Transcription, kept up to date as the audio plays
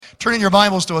Turning your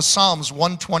Bibles to Psalms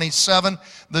 127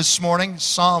 this morning.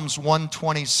 Psalms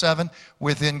 127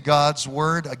 within God's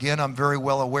Word. Again, I'm very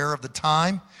well aware of the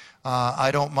time.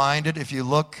 I don't mind it if you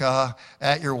look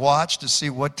at your watch to see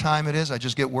what time it is. I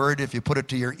just get worried if you put it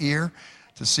to your ear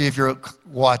to see if your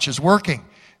watch is working.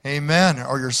 Amen.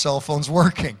 Or your cell phone's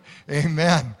working.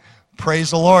 Amen.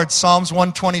 Praise the Lord. Psalms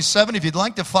 127. If you'd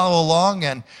like to follow along,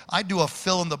 and I do a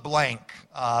fill-in-the-blank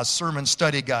sermon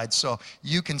study guide, so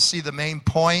you can see the main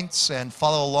points and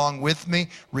follow along with me,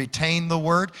 retain the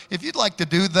word. If you'd like to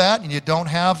do that and you don't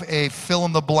have a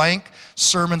fill-in-the-blank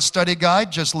sermon study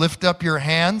guide, just lift up your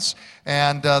hands,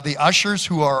 and the ushers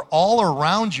who are all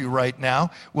around you right now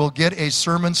will get a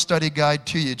sermon study guide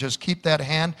to you. Just keep that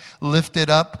hand lifted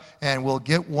up, and we'll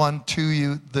get one to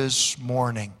you this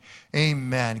morning.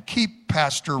 Amen. Keep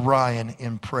Pastor Ryan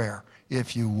in prayer,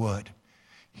 if you would.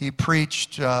 He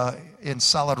preached in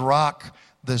Solid Rock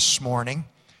this morning,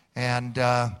 and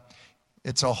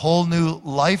it's a whole new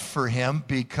life for him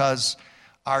because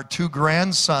our two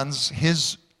grandsons,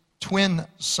 his twin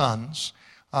sons,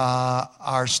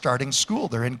 are starting school.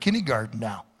 They're in kindergarten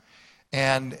now.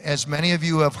 And as many of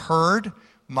you have heard,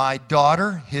 my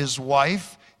daughter, his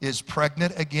wife, is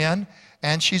pregnant again,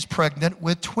 and she's pregnant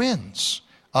with twins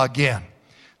again.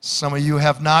 Some of you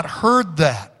have not heard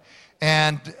that.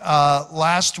 And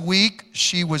last week,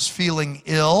 she was feeling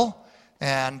ill.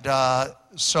 And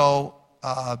so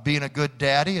being a good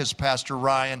daddy, as Pastor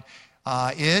Ryan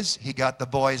is, he got the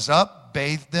boys up,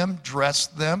 bathed them,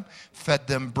 dressed them, fed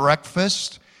them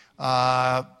breakfast,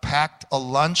 packed a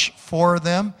lunch for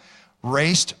them,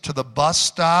 raced to the bus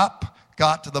stop,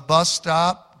 got to the bus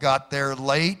stop, got there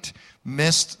late,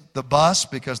 missed the bus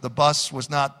because the bus was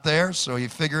not there, so he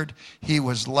figured he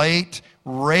was late,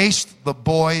 raced the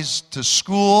boys to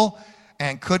school,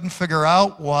 and couldn't figure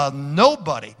out why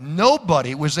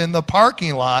nobody was in the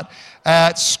parking lot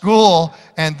at school,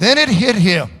 and then it hit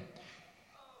him.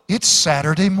 It's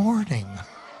Saturday morning.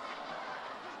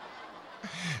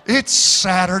 It's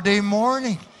Saturday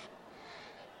morning.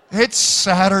 It's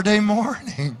Saturday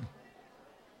morning.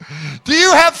 Do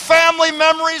you have family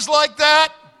memories like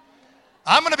that?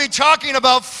 I'm going to be talking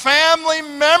about family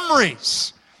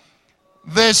memories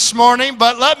this morning,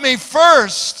 but let me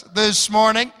first this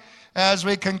morning, as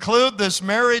we conclude this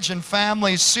marriage and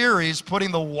family series,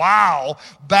 putting the wow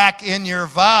back in your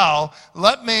vow,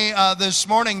 let me this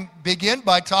morning begin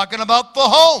by talking about the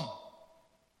home.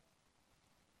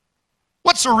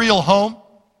 What's a real home?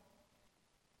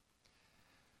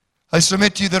 I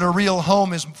submit to you that a real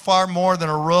home is far more than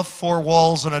a roof, four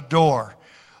walls, and a door.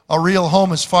 A real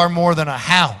home is far more than a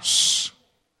house.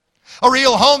 A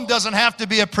real home doesn't have to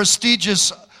be a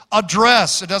prestigious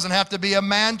address. It doesn't have to be a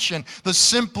mansion. The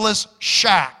simplest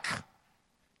shack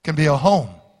can be a home.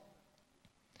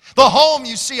 The home,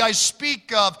 you see, I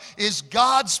speak of is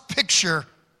God's picture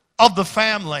of the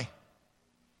family.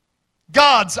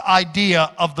 God's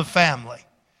idea of the family.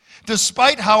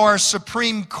 Despite how our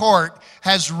Supreme Court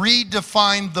has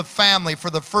redefined the family for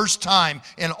the first time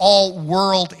in all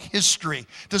world history,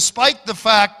 despite the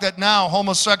fact that now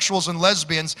homosexuals and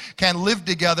lesbians can live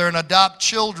together and adopt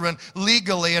children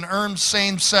legally and earn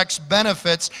same-sex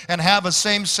benefits and have a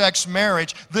same-sex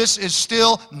marriage, this is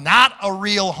still not a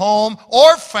real home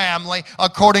or family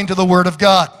according to the Word of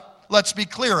God. Let's be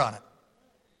clear on it.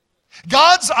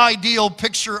 God's ideal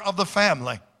picture of the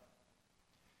family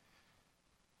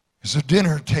is a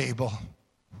dinner table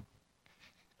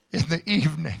in the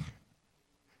evening,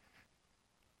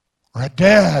 where a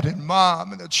dad and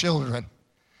mom and the children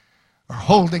are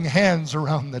holding hands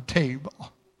around the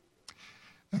table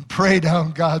and pray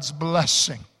down God's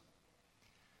blessing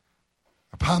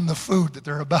upon the food that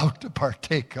they're about to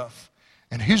partake of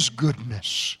and His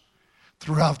goodness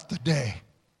throughout the day.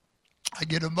 I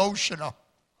get emotional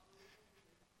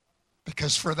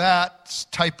because for that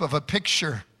type of a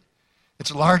picture,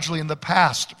 it's largely in the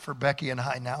past for Becky and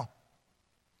I now.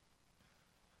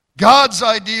 God's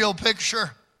ideal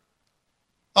picture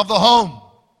of the home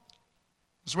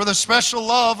is where the special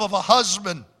love of a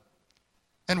husband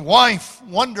and wife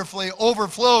wonderfully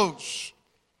overflows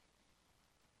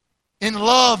in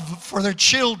love for their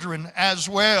children as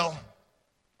well.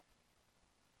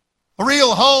 A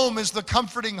real home is the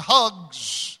comforting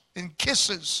hugs and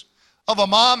kisses of a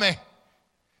mommy.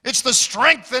 It's the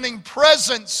strengthening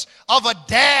presence of a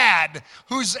dad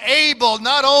who's able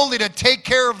not only to take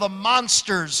care of the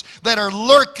monsters that are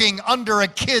lurking under a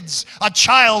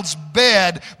child's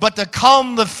bed, but to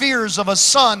calm the fears of a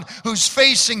son who's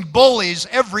facing bullies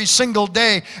every single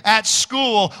day at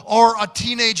school, or a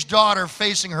teenage daughter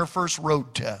facing her first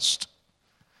road test.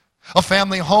 A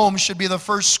family home should be the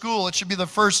first school. It should be the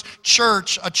first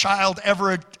church a child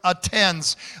ever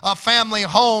attends. A family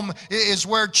home is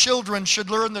where children should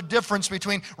learn the difference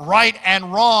between right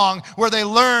and wrong, where they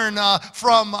learn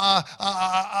from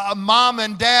mom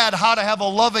and dad how to have a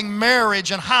loving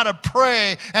marriage and how to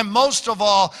pray. And most of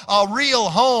all, a real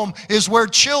home is where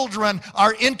children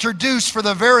are introduced for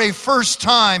the very first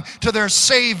time to their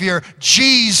Savior,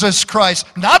 Jesus Christ.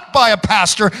 Not by a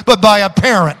pastor, but by a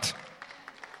parent.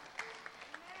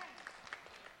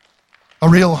 A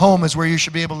real home is where you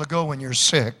should be able to go when you're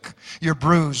sick, you're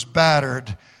bruised,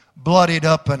 battered, bloodied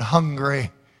up, and hungry.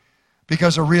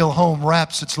 Because a real home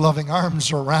wraps its loving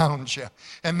arms around you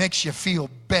and makes you feel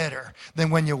better than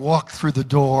when you walk through the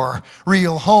door.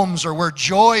 Real homes are where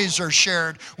joys are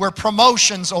shared, where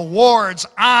promotions, awards,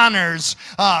 honors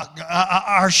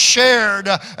are shared,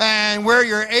 and where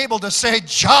you're able to say,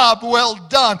 job well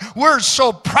done. We're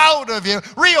so proud of you.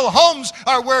 Real homes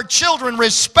are where children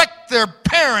respect their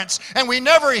parents, and we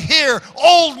never hear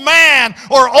old man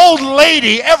or old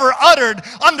lady ever uttered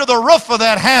under the roof of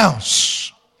that house.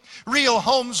 Real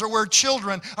homes are where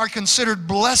children are considered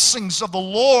blessings of the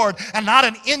Lord and not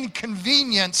an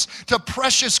inconvenience to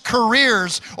precious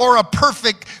careers or a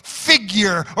perfect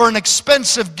figure or an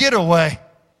expensive getaway.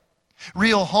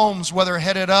 Real homes, whether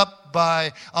headed up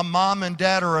by a mom and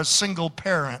dad or a single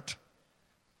parent,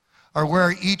 are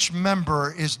where each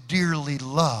member is dearly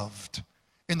loved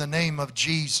in the name of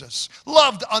Jesus.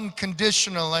 Loved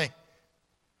unconditionally.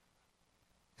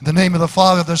 In the name of the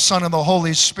Father, the Son, and the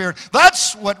Holy Spirit.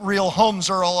 That's what real homes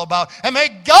are all about. And may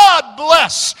God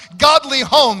bless godly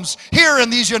homes here in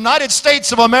these United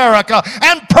States of America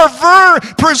and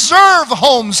preserve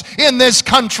homes in this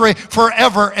country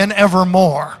forever and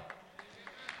evermore.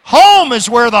 Home is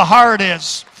where the heart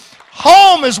is.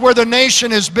 Home is where the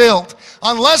nation is built.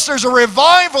 Unless there's a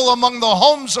revival among the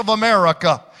homes of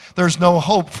America, there's no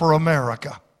hope for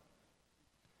America.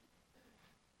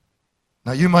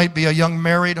 Now, you might be a young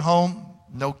married home,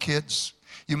 no kids.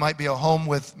 You might be a home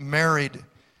with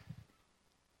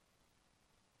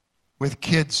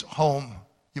kids home.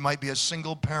 You might be a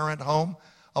single parent home,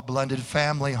 a blended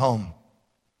family home,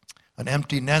 an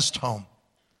empty nest home,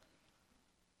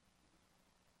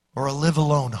 or a live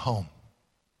alone home.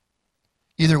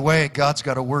 Either way, God's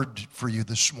got a word for you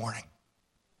this morning.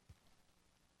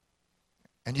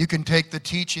 And you can take the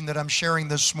teaching that I'm sharing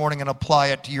this morning and apply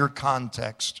it to your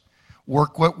context.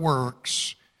 Work what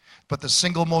works. But the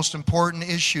single most important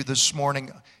issue this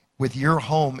morning with your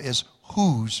home is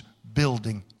who's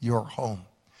building your home?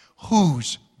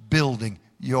 Who's building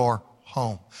your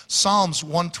home? Psalms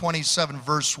 127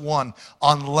 verse 1,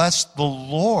 unless the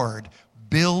Lord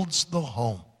builds the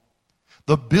home,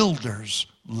 the builders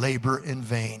labor in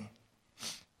vain.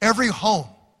 Every home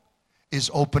is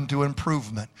open to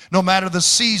improvement, no matter the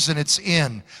season it's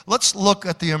in. Let's look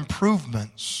at the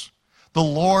improvements the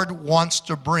Lord wants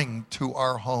to bring to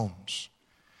our homes.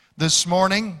 This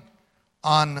morning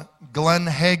on Glenn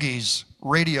Hagee's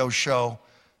radio show,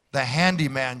 The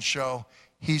Handyman Show,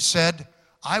 he said,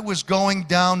 I was going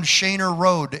down Shaner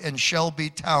Road in Shelby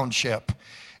Township,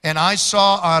 and I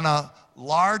saw on a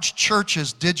large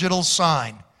church's digital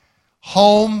sign,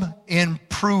 home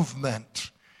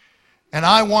improvement. And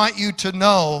I want you to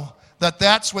know that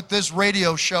that's what this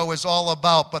radio show is all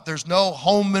about, but there's no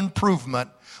home improvement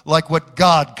like what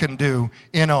God can do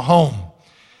in a home.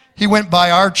 He went by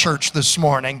our church this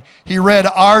morning. He read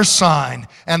our sign,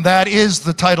 and that is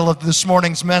the title of this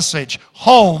morning's message,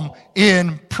 Home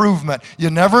Improvement. You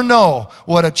never know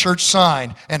what a church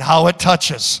sign and how it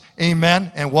touches.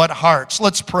 Amen. And what hearts.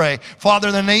 Let's pray. Father,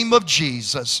 in the name of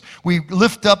Jesus, we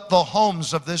lift up the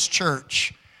homes of this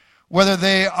church, whether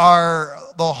they are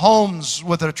the homes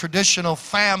with a traditional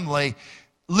family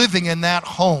living in that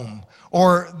home,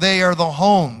 or they are the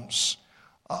homes,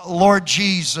 Lord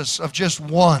Jesus, of just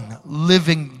one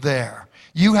living there.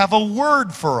 You have a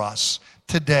word for us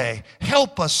today.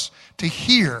 Help us to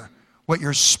hear what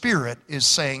your Spirit is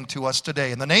saying to us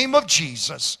today. In the name of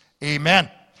Jesus,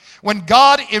 amen. When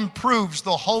God improves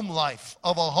the home life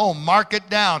of a home, mark it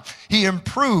down. He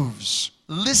improves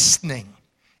listening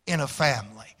in a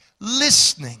family.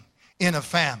 Listening in a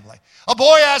family. A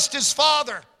boy asked his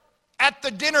father at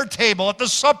the dinner table, at the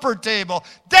supper table,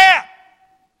 Dad,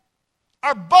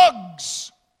 are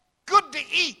bugs good to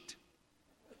eat?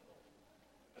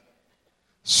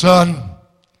 Son,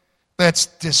 that's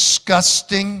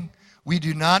disgusting. We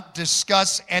do not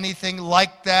discuss anything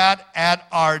like that at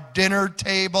our dinner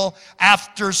table.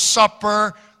 After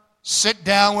supper, sit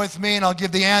down with me and I'll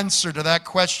give the answer to that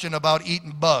question about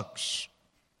eating bugs.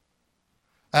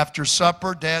 After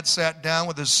supper, Dad sat down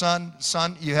with his son.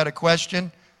 Son, you had a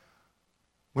question?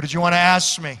 What did you want to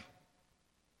ask me?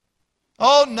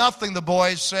 Oh, nothing, the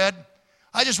boys said.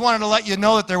 I just wanted to let you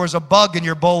know that there was a bug in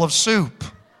your bowl of soup.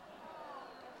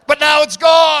 But now it's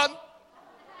gone.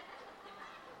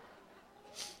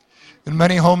 In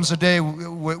many homes today,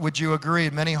 would you agree?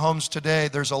 In many homes today,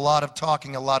 there's a lot of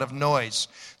talking, a lot of noise.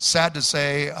 Sad to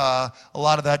say, a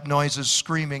lot of that noise is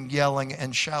screaming, yelling,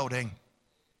 and shouting.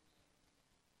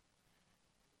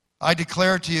 I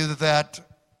declare to you that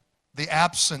the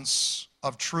absence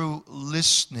of true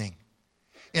listening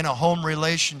in a home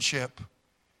relationship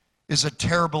is a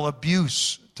terrible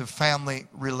abuse to family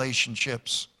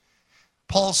relationships.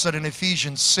 Paul said in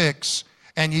Ephesians 6,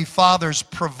 "And ye fathers,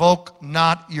 provoke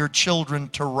not your children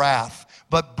to wrath,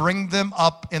 but bring them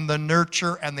up in the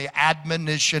nurture and the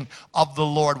admonition of the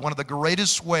Lord." One of the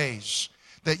greatest ways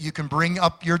that you can bring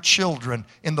up your children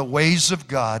in the ways of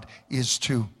God is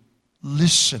to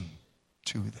listen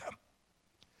to them.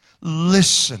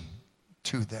 Listen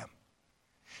to them.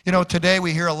 You know, today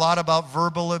we hear a lot about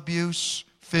verbal abuse,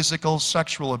 physical,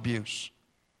 sexual abuse.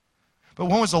 But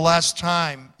when was the last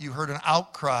time you heard an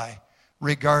outcry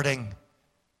regarding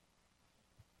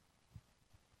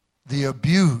the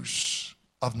abuse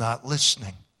of not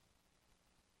listening?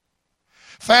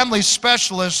 Family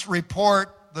specialists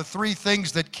report the 3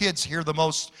 things that kids hear the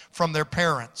most from their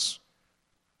parents.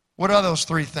 What are those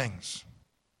 3 things?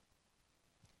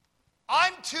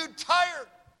 I'm too tired.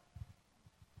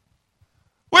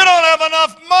 We don't have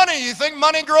enough money. You think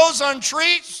money grows on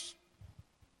trees?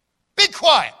 Be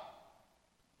quiet.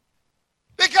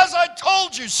 Because I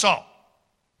told you so.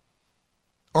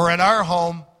 Or in our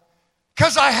home,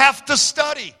 because I have to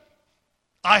study.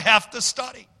 I have to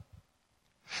study.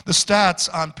 The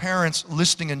stats on parents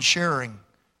listening and sharing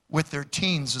with their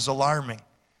teens is alarming.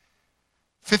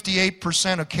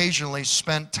 58% occasionally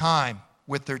spent time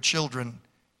with their children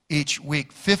each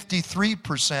week.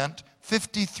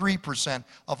 53%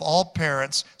 of all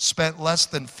parents spent less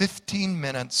than 15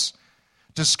 minutes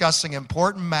discussing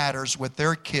important matters with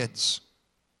their kids.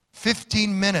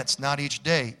 15 minutes, not each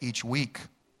day, each week.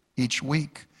 Each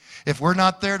week. If we're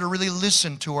not there to really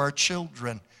listen to our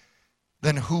children,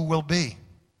 then who will be?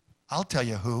 I'll tell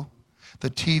you who. The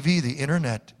TV, the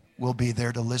internet will be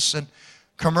there to listen.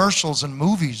 Commercials and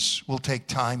movies will take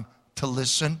time to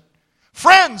listen.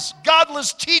 Friends,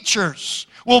 godless teachers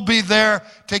will be there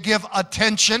to give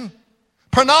attention.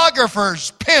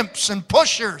 Pornographers, pimps, and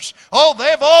pushers, oh,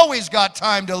 they've always got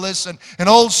time to listen. And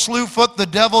old Slewfoot, the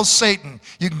devil, Satan,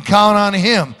 you can count on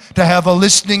him to have a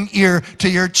listening ear to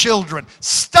your children.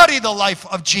 Study the life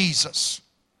of Jesus.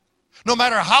 No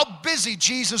matter how busy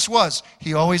Jesus was,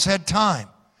 he always had time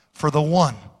for the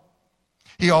one.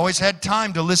 He always had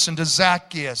time to listen to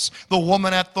Zacchaeus, the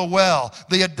woman at the well,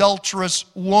 the adulterous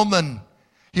woman.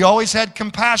 He always had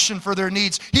compassion for their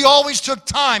needs. He always took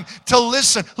time to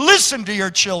listen. Listen to your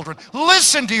children.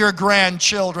 Listen to your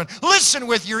grandchildren. Listen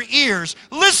with your ears.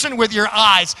 Listen with your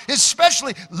eyes.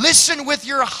 Especially listen with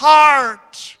your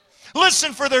heart.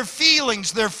 Listen for their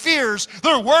feelings, their fears,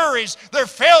 their worries, their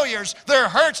failures, their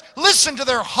hurts. Listen to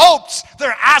their hopes,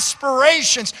 their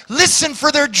aspirations. Listen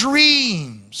for their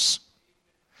dreams.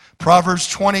 Proverbs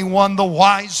 21, the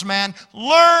wise man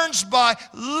learns by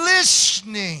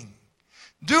listening.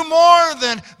 Do more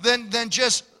than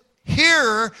just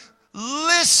hear.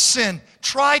 Listen.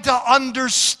 Try to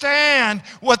understand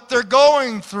what they're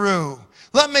going through.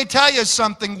 Let me tell you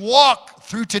something. Walk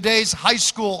through today's high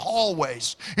school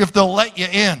hallways if they'll let you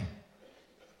in.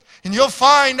 And you'll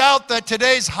find out that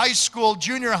today's high school,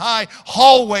 junior high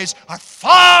hallways are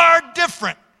far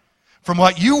different from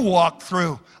what you walked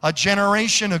through a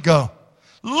generation ago.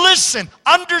 Listen,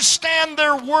 understand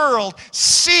their world,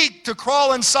 seek to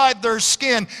crawl inside their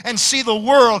skin and see the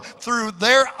world through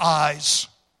their eyes.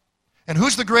 And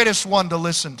who's the greatest one to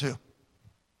listen to?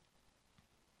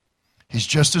 He's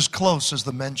just as close as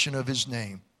the mention of his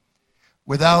name.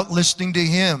 Without listening to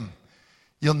him,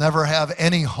 you'll never have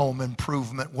any home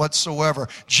improvement whatsoever.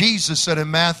 Jesus said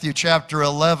in Matthew chapter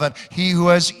 11, he who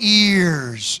has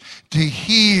ears to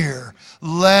hear,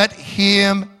 let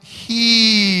him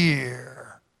hear.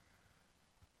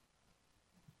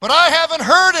 But I haven't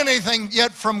heard anything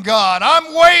yet from God.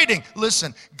 I'm waiting.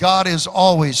 Listen, God is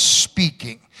always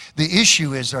speaking. The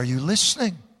issue is, are you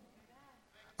listening?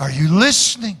 Are you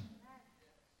listening?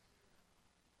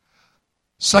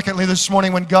 Secondly, this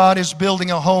morning, when God is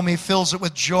building a home, he fills it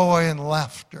with joy and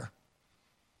laughter.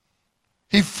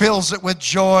 He fills it with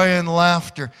joy and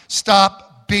laughter.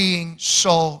 Stop being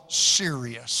so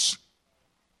serious.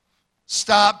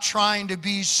 Stop trying to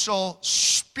be so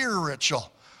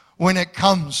spiritual when it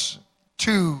comes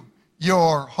to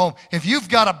your home. If you've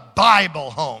got a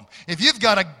Bible home, if you've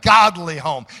got a godly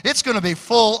home, it's going to be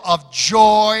full of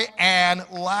joy and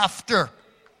laughter.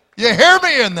 You hear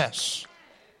me in this?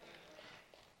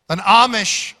 An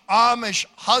Amish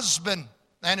husband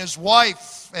and his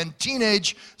wife and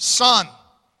teenage son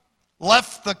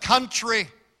left the country,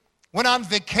 went on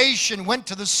vacation, went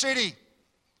to the city.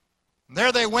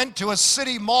 There they went to a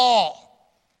city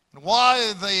mall. And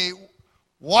while the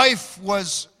wife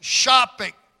was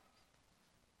shopping,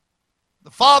 the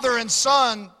father and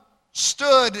son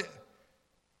stood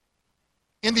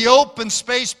in the open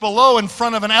space below in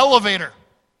front of an elevator.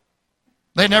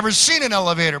 They'd never seen an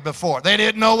elevator before. They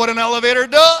didn't know what an elevator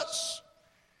does.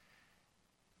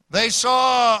 They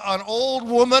saw an old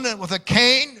woman with a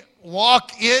cane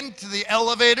walk into the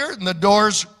elevator, and the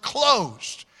doors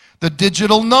closed. The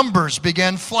digital numbers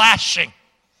began flashing.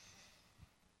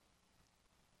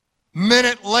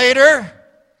 Minute later,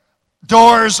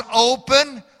 doors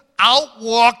open. Out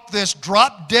walked this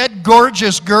drop-dead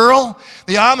gorgeous girl.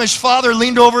 The Amish father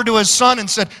leaned over to his son and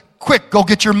said, "Quick, go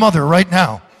get your mother right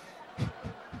now."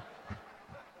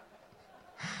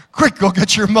 Quick, go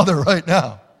get your mother right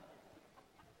now.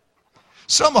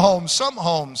 Some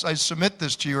homes, I submit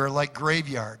this to you, are like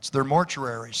graveyards. They're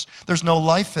mortuaries. There's no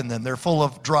life in them. They're full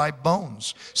of dry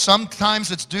bones.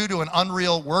 Sometimes it's due to an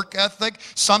unreal work ethic.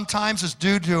 Sometimes it's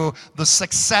due to the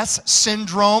success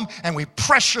syndrome, and we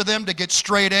pressure them to get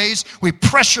straight A's. We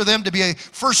pressure them to be a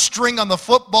first string on the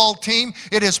football team.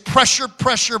 It is pressure,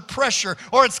 pressure, pressure.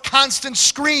 Or it's constant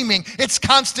screaming. It's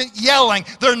constant yelling.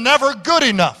 They're never good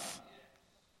enough.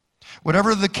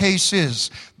 Whatever the case is,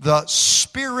 the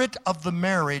spirit of the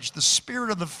marriage, the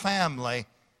spirit of the family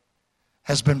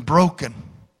has been broken.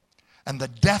 And the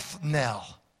death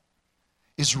knell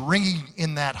is ringing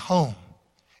in that home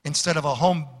instead of a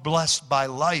home blessed by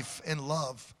life and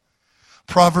love.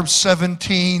 Proverbs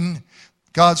 17,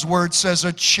 God's word says,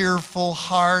 a cheerful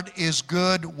heart is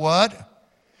good, what?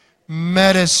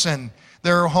 Medicine.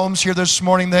 There are homes here this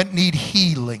morning that need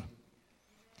healing.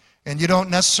 And you don't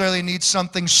necessarily need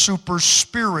something super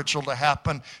spiritual to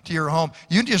happen to your home.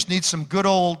 You just need some good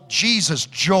old Jesus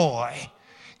joy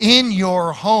in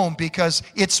your home, because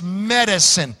it's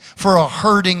medicine for a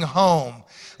hurting home.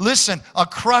 Listen, a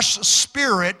crushed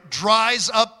spirit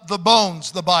dries up the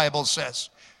bones, the Bible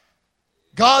says.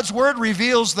 God's word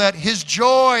reveals that his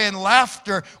joy and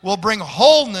laughter will bring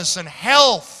wholeness and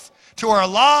health to our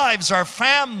lives, our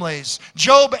families.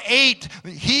 Job 8,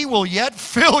 he will yet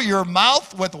fill your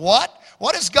mouth with what?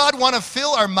 What does God want to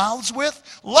fill our mouths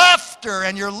with? Laughter,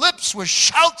 and your lips with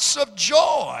shouts of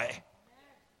joy.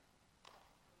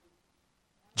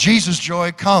 Jesus'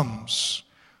 joy comes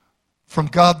from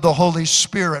God the Holy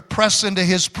Spirit. Press into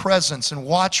his presence and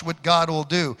watch what God will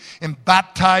do in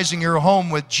baptizing your home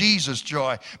with Jesus'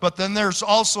 joy. But then there's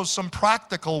also some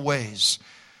practical ways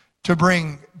to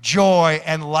bring joy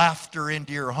and laughter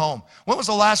into your home. When was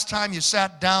the last time you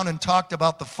sat down and talked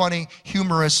about the funny,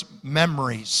 humorous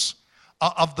memories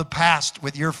of the past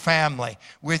with your family,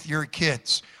 with your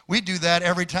kids? We do that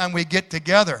every time we get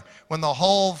together. When the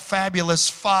whole fabulous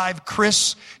 5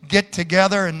 Chris get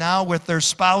together, and now with their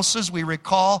spouses, we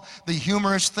recall the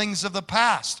humorous things of the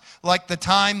past. Like the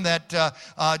time that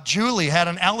Julie had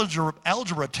an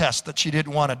algebra test that she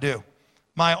didn't want to do.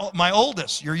 My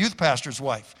oldest, your youth pastor's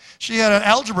wife, she had an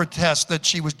algebra test that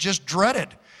she was just dreaded.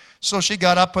 So she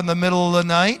got up in the middle of the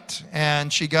night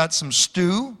and she got some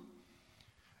stew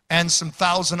and some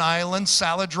Thousand Island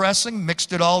salad dressing,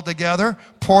 mixed it all together,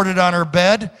 poured it on her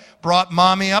bed, brought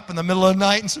Mommy up in the middle of the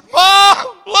night and said, "Mom,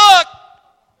 look,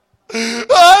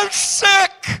 I'm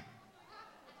sick."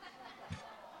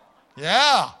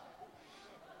 Yeah,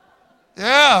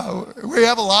 we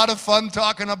have a lot of fun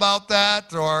talking about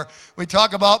that. Or we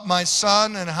talk about my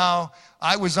son and how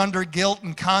I was under guilt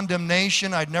and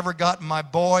condemnation. I'd never gotten my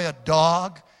boy a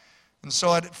dog. And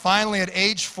so finally at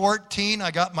age 14,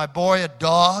 I got my boy a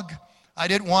dog. I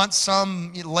didn't want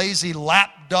some lazy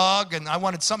lap dog, and I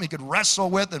wanted something he could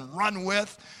wrestle with and run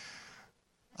with.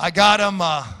 I got him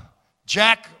a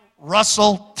Jack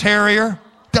Russell Terrier.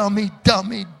 Dummy.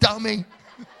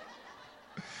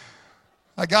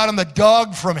 I got him the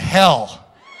dog from hell.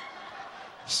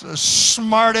 It's the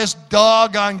smartest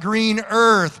dog on green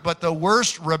earth, but the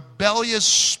worst rebellious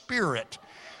spirit.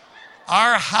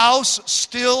 Our house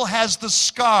still has the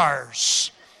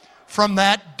scars from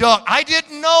that dog. I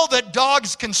didn't know that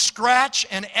dogs can scratch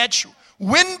and etch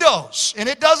windows, and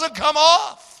it doesn't come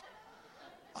off.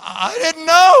 I didn't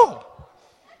know.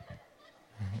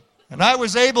 And I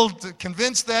was able to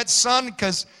convince that son,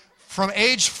 because from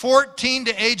age 14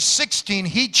 to age 16,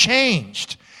 he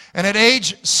changed. And at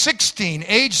age 16,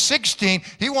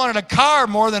 he wanted a car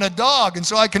more than a dog. And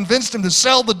so I convinced him to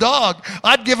sell the dog.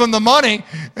 I'd give him the money,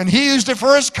 and he used it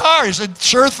for his car. He said,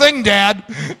 sure thing, Dad.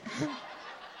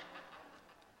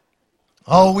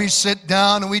 Oh, we sit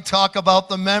down and we talk about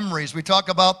the memories. We talk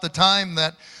about the time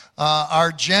that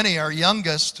our Jenny, our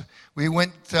youngest, we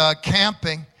went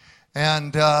camping,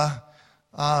 and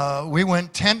we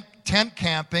went tent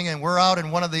camping, and we're out in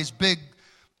one of these big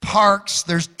parks.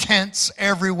 There's tents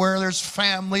everywhere. There's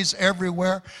families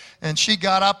everywhere. And she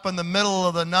got up in the middle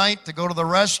of the night to go to the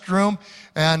restroom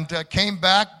and came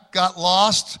back, got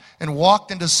lost, and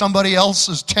walked into somebody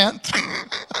else's tent.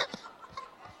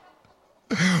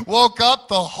 Woke up,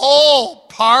 the whole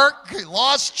park,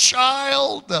 lost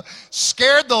child,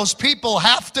 scared those people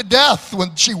half to death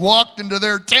when she walked into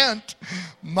their tent.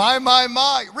 My.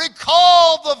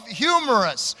 Recall the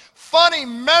humorous, funny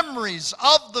memories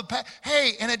of the past.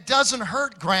 Hey, and it doesn't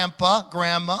hurt Grandpa,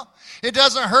 Grandma. It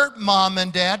doesn't hurt Mom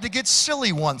and Dad to get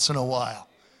silly once in a while.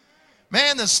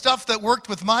 Man, the stuff that worked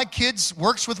with my kids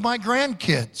works with my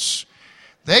grandkids.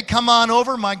 They come on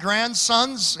over, my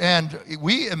grandsons, and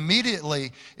we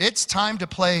immediately, it's time to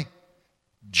play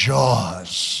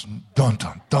Jaws. Dun,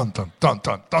 dun, dun, dun, dun,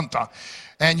 dun, dun, dun.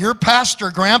 And your pastor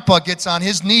grandpa gets on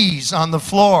his knees on the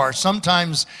floor.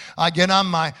 Sometimes I get on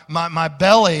my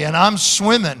belly and I'm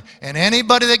swimming. And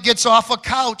anybody that gets off a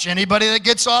couch, anybody that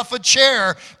gets off a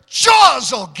chair,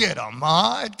 Jaws will get them.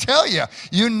 I tell you,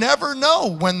 you never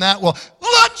know when that will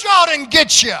lunge out and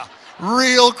get you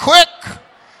real quick.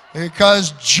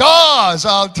 Because Jaws,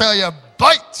 I'll tell you,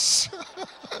 bites.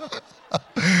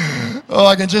 Oh,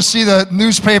 I can just see the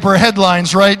newspaper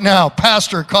headlines right now.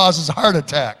 Pastor causes heart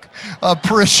attack. A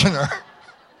parishioner.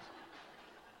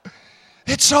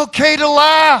 It's okay to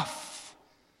laugh.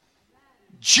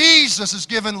 Jesus has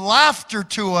given laughter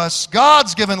to us.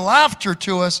 God's given laughter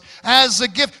to us as a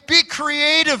gift. Be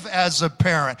creative as a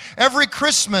parent. Every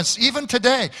Christmas, even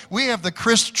today, we have the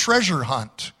Christ treasure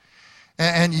hunt.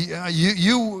 And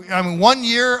I mean, one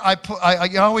year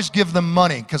I always give them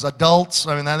money because adults,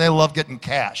 I mean, they love getting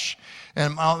cash.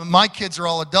 And my kids are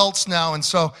all adults now, and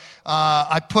so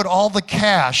I put all the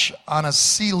cash on a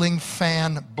ceiling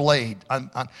fan blade,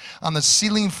 on the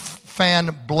ceiling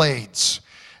fan blades.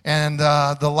 And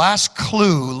the last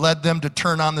clue led them to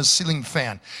turn on the ceiling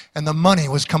fan, and the money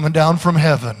was coming down from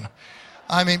heaven.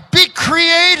 I mean, be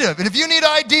creative. And if you need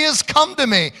ideas, come to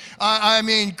me. I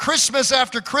mean, Christmas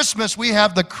after Christmas, we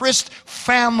have the Christ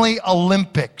Family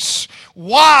Olympics.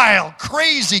 Wild,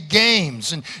 crazy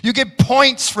games. And you get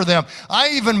points for them.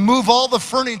 I even move all the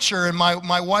furniture in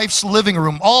my wife's living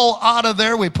room, all out of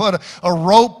there. We put a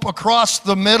rope across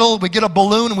the middle. We get a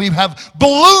balloon, and we have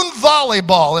balloon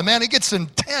volleyball. And man, it gets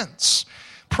intense.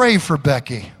 Pray for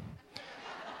Becky.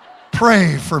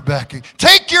 Pray for Becky.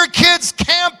 Take your kids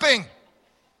camping.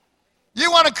 You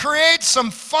want to create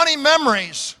some funny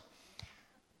memories.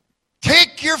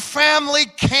 Take your family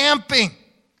camping.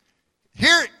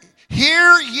 Hear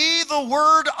ye the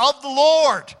word of the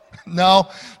Lord. No.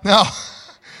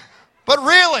 But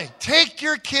really, take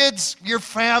your kids, your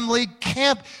family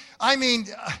camp. I mean,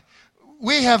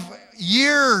 we have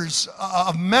years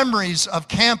of memories of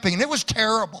camping, and it was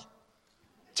terrible.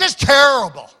 Just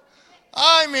terrible.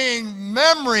 I mean,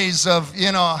 memories of,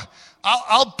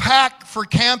 I'll pack for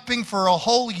camping for a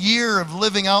whole year of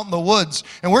living out in the woods,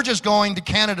 and we're just going to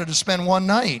Canada to spend one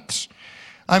night.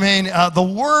 I mean, the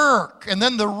work, and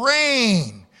then the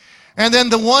rain, and then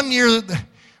the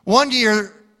one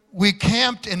year we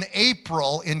camped in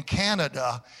April in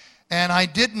Canada, and I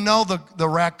didn't know the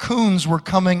raccoons were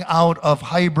coming out of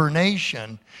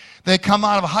hibernation. They come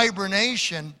out of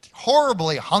hibernation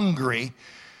horribly hungry.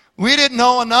 We didn't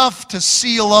know enough to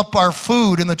seal up our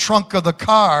food in the trunk of the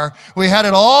car. We had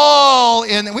it all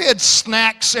in. We had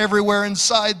snacks everywhere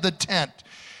inside the tent.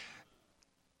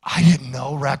 I didn't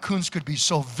know raccoons could be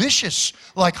so vicious,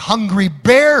 like hungry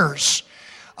bears.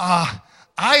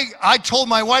 I told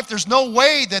my wife there's no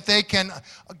way that they can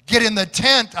get in the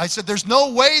tent. I said there's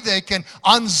no way they can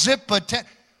unzip a tent.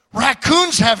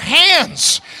 Raccoons have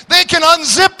hands. They can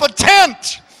unzip a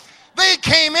tent. They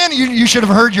came in. You should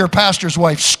have heard your pastor's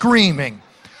wife screaming.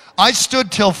 I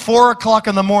stood till 4 o'clock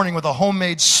in the morning with a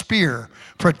homemade spear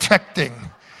protecting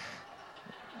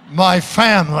my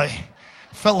family.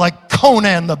 Felt like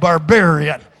Conan the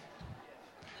Barbarian.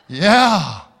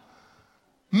 Yeah.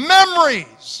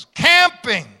 Memories,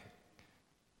 camping.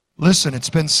 Listen, it's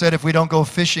been said if we don't go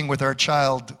fishing with our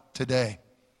child today,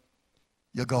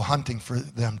 you'll go hunting for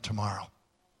them tomorrow.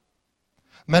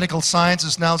 Medical science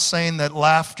is now saying that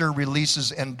laughter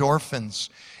releases endorphins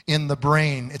in the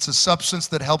brain. It's a substance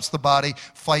that helps the body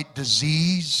fight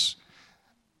disease,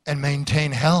 and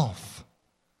maintain health.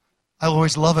 I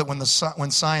always love it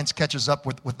when science catches up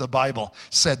with the Bible,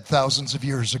 said thousands of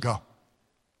years ago.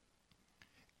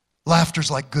 Laughter's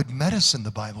like good medicine,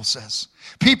 the Bible says.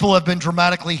 People have been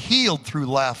dramatically healed through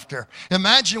laughter.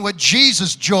 Imagine what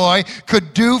Jesus' joy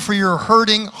could do for your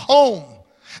hurting home.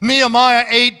 Nehemiah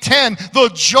 8:10,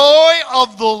 the joy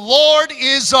of the Lord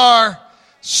is our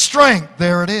strength.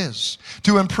 There it is.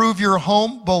 To improve your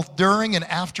home both during and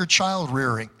after child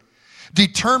rearing.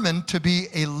 Determined to be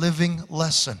a living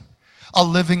lesson. A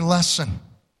living lesson.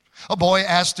 A boy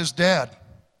asked his dad,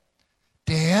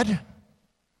 Dad,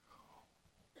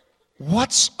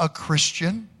 what's a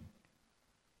Christian?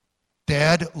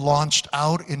 Dad launched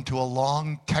out into a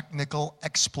long technical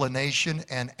explanation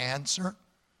and answer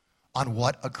on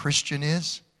what a Christian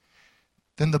is.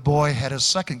 Then the boy had a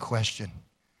second question.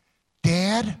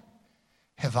 Dad,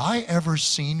 have I ever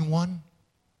seen one?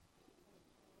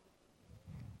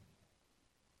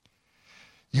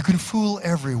 You can fool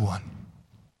everyone.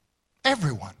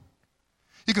 Everyone.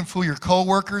 You can fool your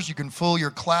coworkers, you can fool your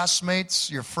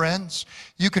classmates, your friends.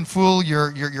 You can fool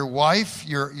your wife,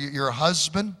 your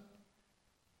husband.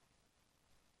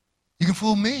 You can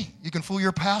fool me. You can fool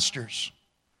your pastors.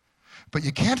 But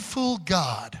you can't fool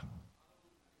God.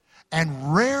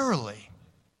 And rarely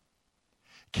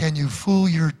can you fool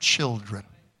your children.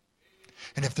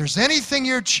 And if there's anything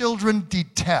your children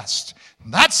detest,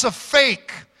 that's a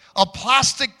fake, a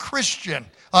plastic Christian,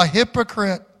 a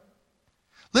hypocrite.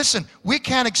 Listen, we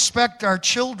can't expect our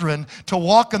children to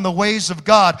walk in the ways of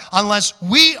God unless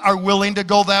we are willing to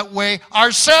go that way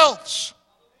ourselves.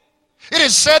 It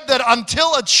is said that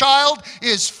until a child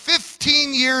is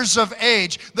 15 years of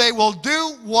age, they will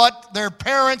do what their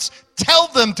parents tell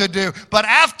them to do. But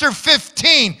after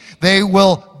 15, they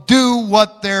will do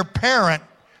what their parent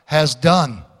has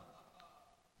done.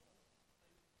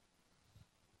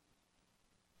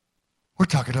 We're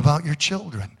talking about your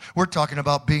children. We're talking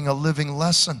about being a living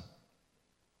lesson.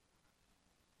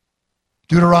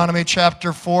 Deuteronomy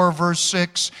chapter 4, verse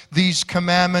 6, these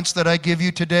commandments that I give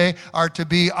you today are to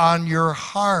be on your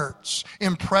hearts.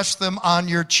 Impress them on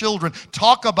your children.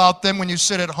 Talk about them when you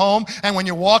sit at home and when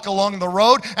you walk along the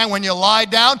road and when you lie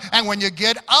down and when you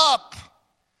get up.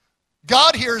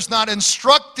 God here is not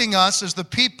instructing us as the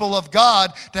people of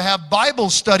God to have Bible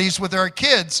studies with our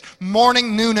kids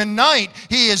morning, noon, and night.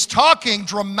 He is talking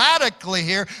dramatically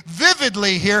here,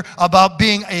 vividly here, about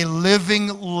being a living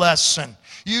lesson.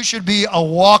 You should be a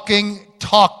walking,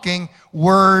 talking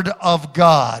Word of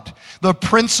God. The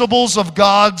principles of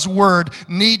God's Word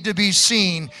need to be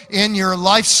seen in your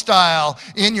lifestyle,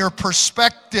 in your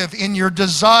perspective, in your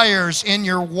desires, in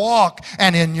your walk,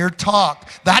 and in your talk.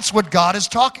 That's what God is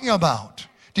talking about.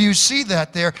 Do you see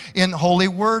that there in the Holy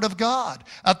Word of God?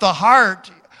 At the heart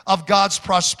of God's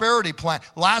prosperity plan.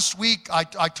 Last week I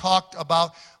talked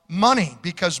about money,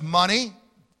 because money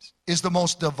is the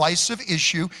most divisive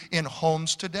issue in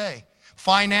homes today.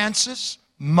 Finances,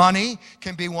 money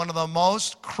can be one of the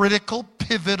most critical,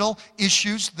 pivotal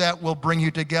issues that will bring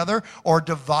you together or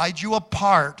divide you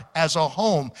apart as a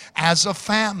home, as a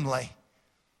family.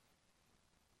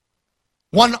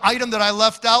 One item that I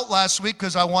left out last week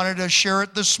because I wanted to share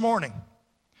it this morning.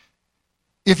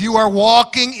 If you are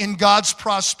walking in God's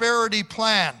prosperity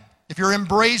plan, if you're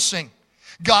embracing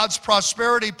God's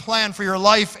prosperity plan for your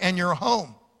life and your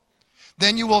home,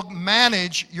 then you will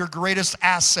manage your greatest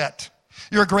asset.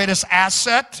 Your greatest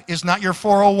asset is not your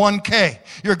 401k.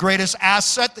 Your greatest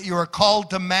asset that you are called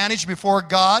to manage before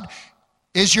God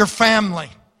is your family,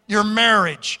 your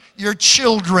marriage, your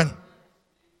children.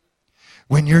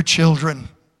 When your children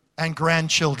and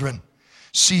grandchildren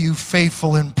see you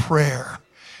faithful in prayer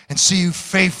and see you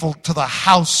faithful to the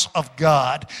house of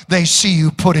God, they see you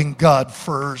putting God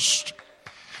first.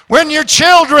 When your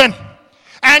children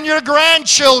and your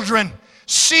grandchildren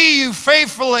see you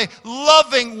faithfully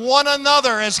loving one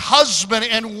another as husband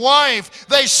and wife,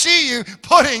 they see you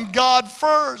putting God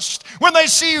first. When they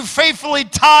see you faithfully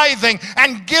tithing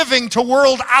and giving to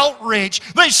world outreach,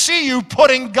 they see you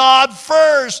putting God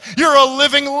first. You're a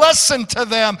living lesson to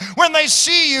them. When they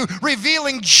see you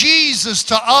revealing Jesus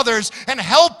to others and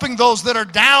helping those that are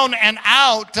down and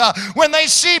out, when they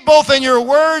see both in your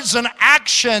words and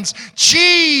actions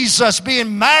Jesus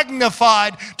being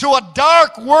magnified to a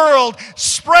dark world,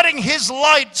 spreading His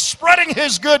light, spreading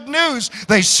His good news,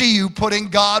 they see you putting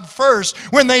God first.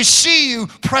 When they see you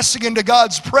pressing into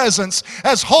God's presence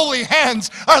as holy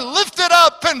hands are lifted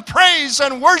up in praise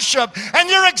and worship, and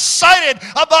you're excited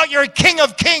about your King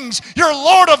of Kings, your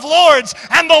Lord of Lords,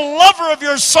 and the lover of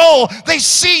your soul, they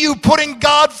see you putting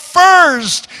God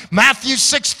first. Matthew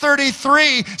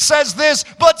 6:33 says this,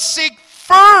 but seek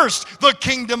first the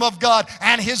kingdom of God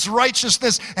and his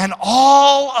righteousness, and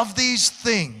all of these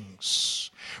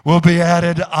things will be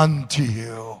added unto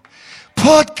you.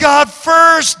 Put God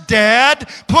first, Dad.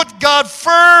 Put God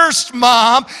first,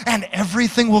 Mom, and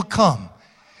everything will come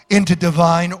into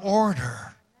divine order.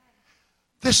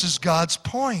 This is God's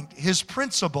point, his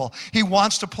principle. He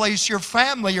wants to place your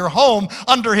family, your home,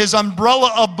 under his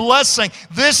umbrella of blessing.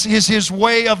 This is his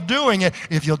way of doing it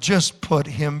if you'll just put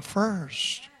him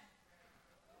first.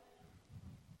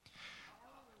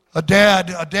 A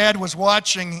dad was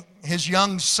watching his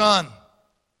young son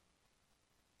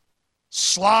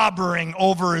slobbering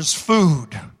over his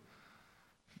food,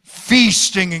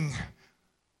 feasting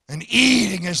and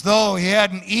eating as though he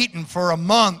hadn't eaten for a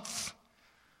month.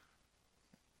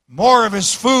 More of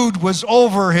his food was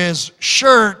over his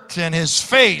shirt and his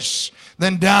face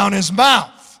than down his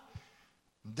mouth.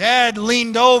 Dad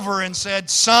leaned over and said,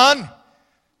 "Son,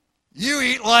 you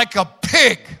eat like a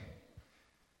pig.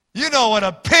 You know what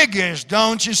a pig is,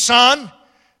 don't you, son?"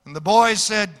 And the boy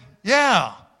said,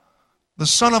 "Yeah, the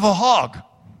son of a hog."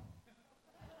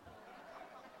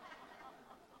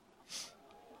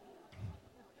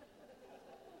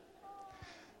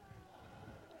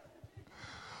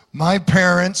 My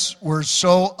parents were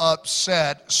so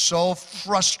upset, so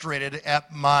frustrated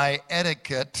at my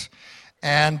etiquette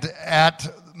and at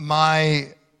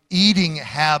my eating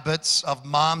habits of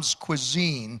Mom's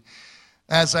cuisine,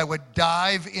 as I would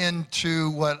dive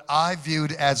into what I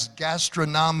viewed as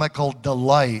gastronomical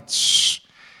delights,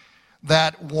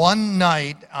 that one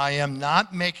night, I am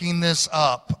not making this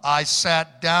up, I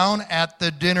sat down at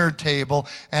the dinner table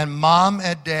and Mom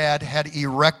and Dad had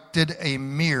erected a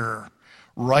mirror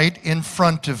right in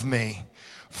front of me.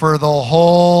 For the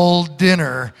whole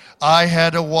dinner, I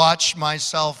had to watch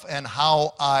myself and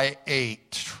how I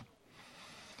ate.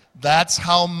 That's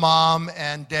how Mom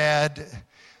and Dad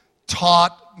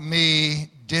taught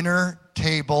me dinner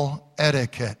table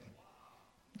etiquette.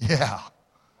 Yeah.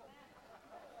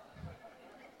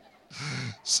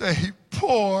 Say,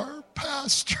 poor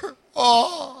pastor.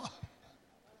 Oh.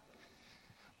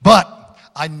 But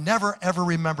I never, ever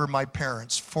remember my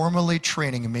parents formally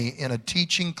training me in a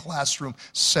teaching classroom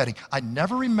setting. I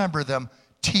never remember them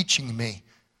teaching me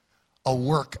a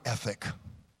work ethic.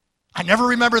 I never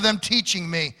remember them teaching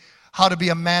me how to be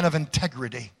a man of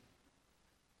integrity,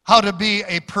 how to be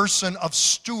a person of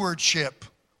stewardship,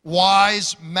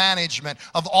 wise management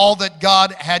of all that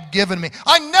God had given me.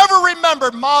 I never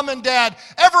remembered Mom and Dad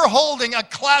ever holding a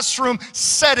classroom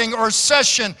setting or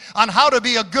session on how to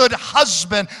be a good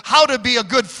husband, how to be a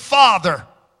good father,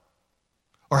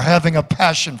 or having a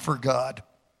passion for God.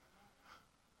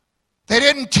 They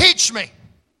didn't teach me.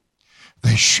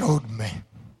 They showed me.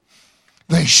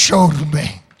 They showed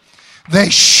me. They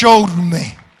showed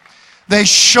me. They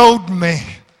showed me.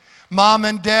 Mom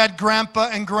and Dad,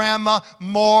 Grandpa and Grandma,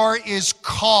 more is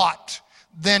caught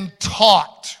than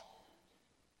taught.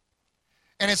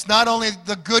 And it's not only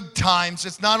the good times,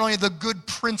 it's not only the good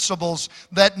principles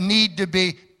that need to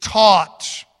be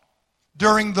taught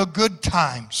during the good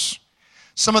times.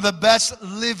 Some of the best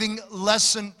living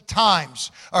lesson times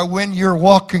are when you're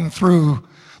walking through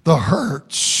the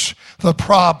hurts, the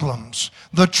problems,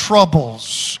 the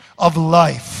troubles of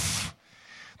life.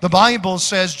 The Bible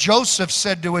says Joseph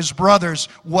said to his brothers,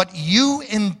 "What you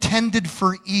intended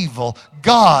for evil,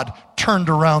 God turned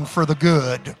around for the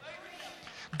good."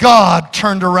 God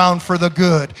turned around for the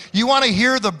good. You want to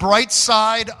hear the bright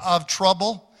side of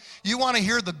trouble? You want to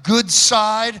hear the good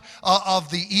side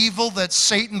of the evil that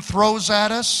Satan throws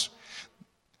at us?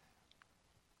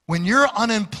 When you're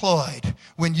unemployed,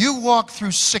 when you walk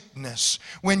through sickness,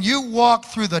 when you walk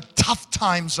through the tough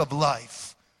times of life,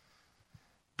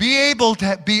 be able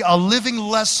to be a living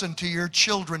lesson to your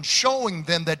children, showing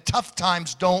them that tough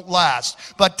times don't last.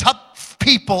 But tough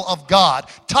people of God,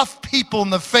 tough people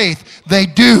in the faith, they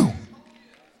do.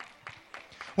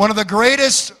 One of the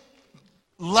greatest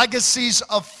legacies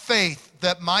of faith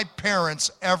that my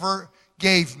parents ever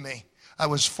gave me, I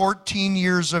was 14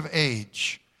 years of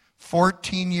age.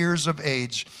 14 years of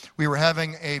age. We were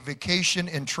having a vacation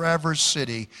in Traverse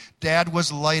City. Dad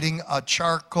was lighting a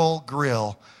charcoal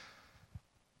grill.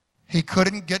 He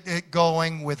couldn't get it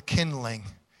going with kindling,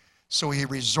 so he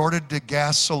resorted to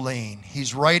gasoline.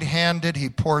 He's right-handed. He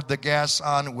poured the gas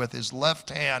on with his left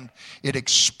hand. It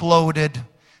exploded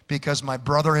because my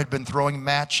brother had been throwing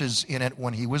matches in it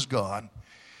when he was gone.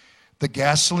 The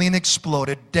gasoline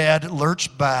exploded. Dad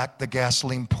lurched back. The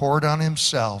gasoline poured on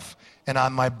himself and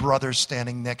on my brother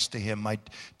standing next to him, my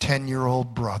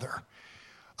 10-year-old brother.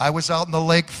 I was out in the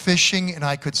lake fishing, and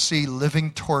I could see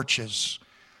living torches.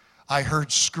 I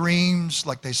heard screams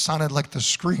like they sounded like the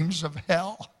screams of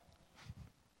hell.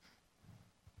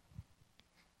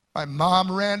 My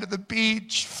mom ran to the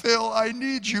beach. Phil, I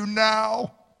need you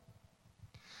now.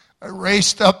 I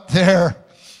raced up there,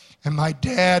 and my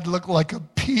dad looked like a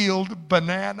peeled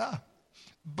banana,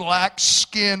 black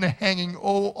skin hanging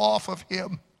off of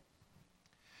him.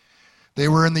 They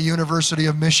were in the University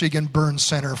of Michigan Burn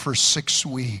Center for 6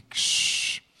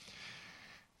 weeks.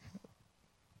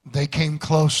 They came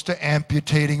close to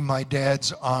amputating my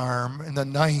dad's arm. And the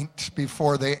night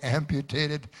before they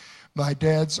amputated my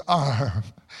dad's arm,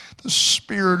 the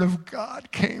Spirit of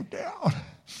God came down.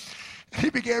 He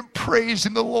began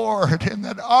praising the Lord, and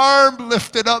that arm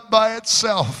lifted up by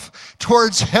itself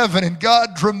towards heaven, and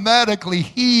God dramatically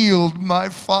healed my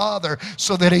father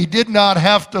so that he did not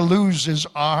have to lose his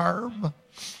arm.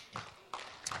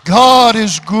 God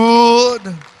is good.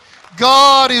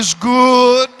 God is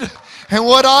good. And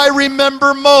what I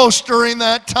remember most during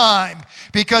that time,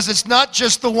 because it's not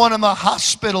just the one in the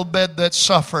hospital bed that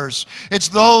suffers. It's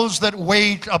those that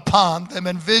wait upon them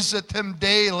and visit them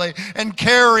daily and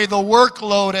carry the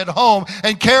workload at home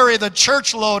and carry the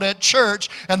church load at church.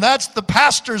 And that's the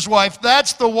pastor's wife.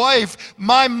 That's the wife,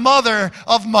 my mother,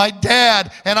 of my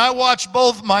dad. And I watched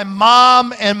both my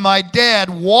mom and my dad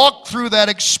walk through that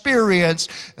experience.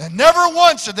 And never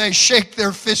once did they shake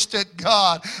their fist at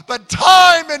God. But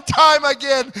time and time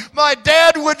again, my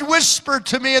dad would whisper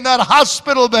to me in that hospital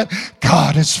bed,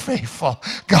 God is faithful.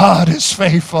 God is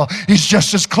faithful. He's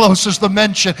just as close as the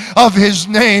mention of his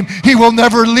name. He will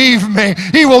never leave me.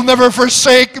 He will never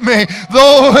forsake me.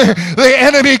 Though the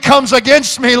enemy comes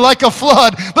against me like a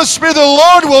flood, the Spirit of the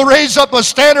Lord will raise up a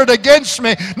standard against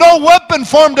me. No weapon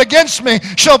formed against me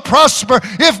shall prosper.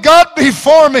 If God be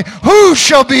for me, who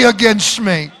shall be against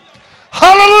me?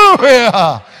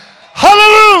 Hallelujah!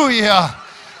 Hallelujah!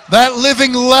 That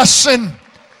living lesson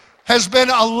has been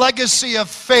a legacy of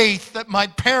faith that my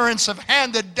parents have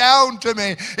handed down to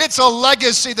me. It's a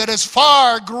legacy that is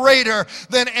far greater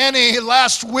than any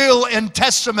last will and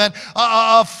testament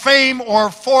of fame or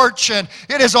fortune.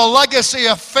 It is a legacy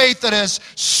of faith that has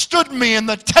stood me in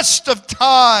the test of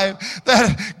time,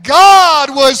 that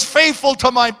God was faithful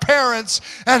to my parents,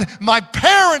 and my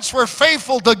parents were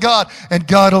faithful to God, and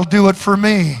God will do it for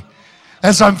me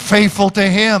as I'm faithful to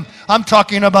Him. I'm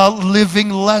talking about living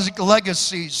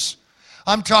legacies.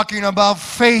 I'm talking about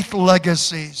faith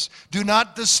legacies. Do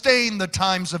not disdain the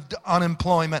times of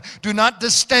unemployment. Do not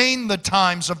disdain the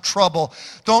times of trouble.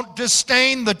 Don't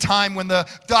disdain the time when the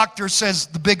doctor says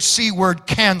the big C word,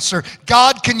 cancer.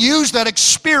 God can use that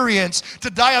experience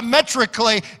to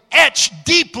diametrically etch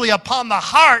deeply upon the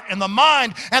heart and the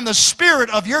mind and the spirit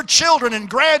of your children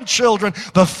and grandchildren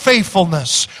the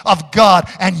faithfulness of God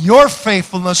and your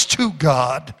faithfulness to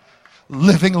God.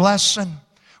 Living lesson.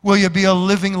 Will you be a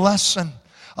living lesson?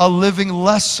 A living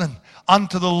lesson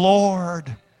unto the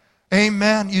Lord.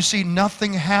 Amen. You see,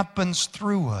 nothing happens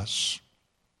through us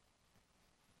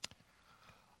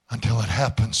until it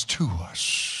happens to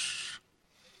us.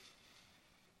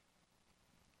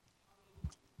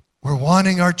 We're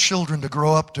wanting our children to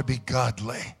grow up to be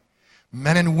godly,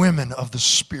 men and women of the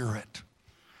Spirit.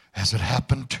 Has it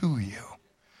happened to you?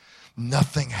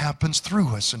 Nothing happens through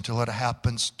us until it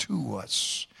happens to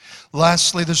us.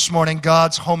 Lastly, this morning,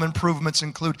 God's home improvements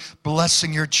include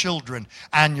blessing your children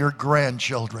and your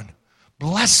grandchildren.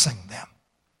 Blessing them.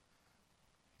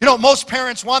 You know, most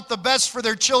parents want the best for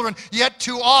their children, yet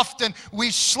too often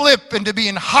we slip into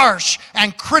being harsh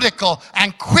and critical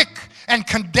and quick and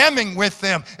condemning with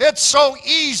them. It's so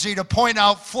easy to point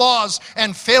out flaws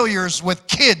and failures with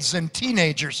kids and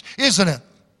teenagers, isn't it?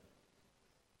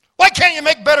 Why can't you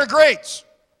make better grades?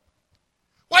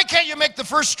 Why can't you make the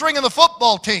first string of the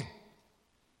football team?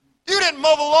 You didn't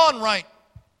mow the lawn right.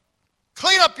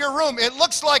 Clean up your room. It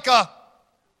looks like a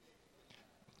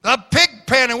pig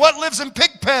pen, and what lives in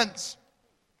pig pens?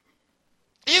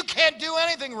 You can't do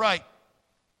anything right.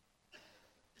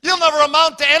 You'll never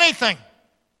amount to anything.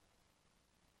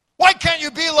 Why can't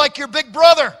you be like your big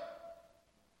brother?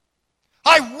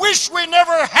 I wish we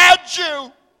never had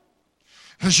you.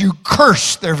 As you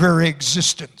curse their very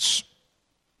existence.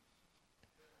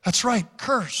 That's right,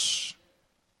 curse.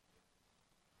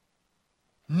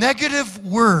 Negative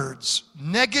words,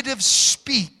 negative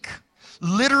speak,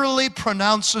 literally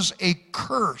pronounces a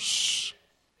curse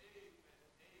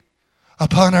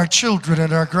upon our children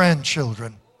and our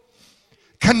grandchildren,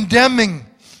 condemning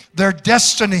their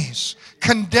destinies,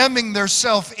 condemning their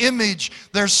self-image,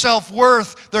 their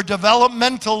self-worth, their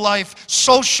developmental life,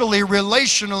 socially,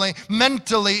 relationally,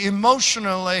 mentally,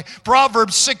 emotionally.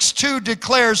 Proverbs 6:2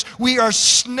 declares we are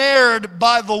snared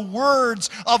by the words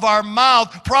of our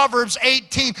mouth. Proverbs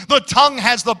 18, the tongue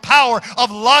has the power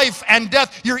of life and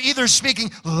death. You're either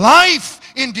speaking life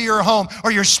into your home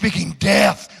or you're speaking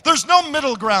death. There's no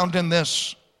middle ground in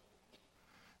this.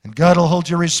 And God will hold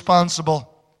you responsible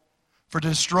for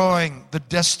destroying the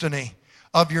destiny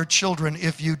of your children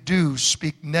if you do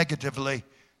speak negatively.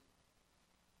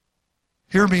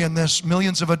 Hear me in this.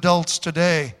 Millions of adults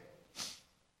today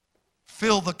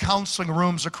fill the counseling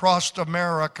rooms across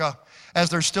America as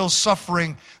they're still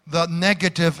suffering the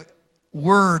negative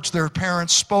words their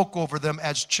parents spoke over them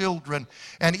as children.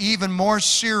 And even more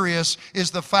serious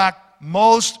is the fact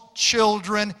most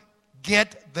children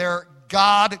get their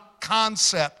God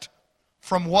concept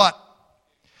from what?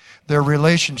 Their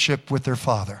relationship with their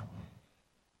father.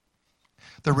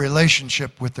 The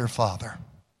relationship with their father.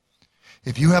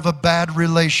 If you have a bad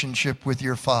relationship with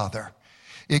your father,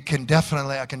 it can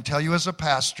definitely, I can tell you as a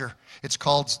pastor, it's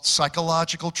called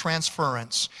psychological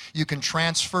transference. You can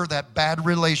transfer that bad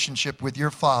relationship with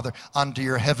your father onto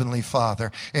your heavenly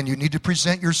Father. And you need to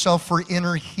present yourself for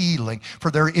inner healing,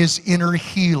 for there is inner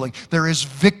healing. There is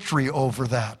victory over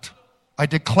that. I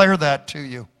declare that to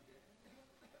you.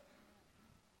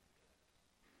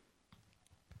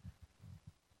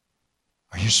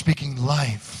 Are you speaking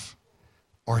life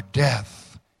or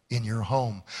death in your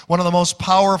home? One of the most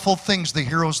powerful things the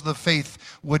heroes of the faith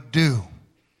would do.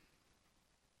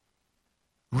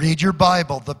 Read your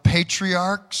Bible. The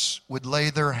patriarchs would lay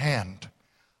their hand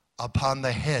upon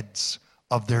the heads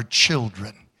of their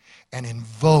children and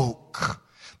invoke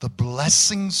the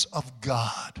blessings of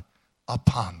God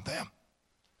upon them.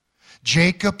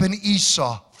 Jacob and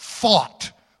Esau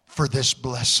fought for this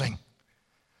blessing.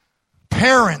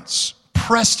 Parents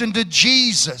pressed into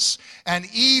Jesus, and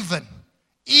even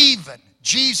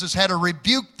Jesus had to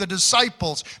rebuke the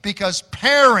disciples because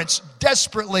parents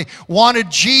desperately wanted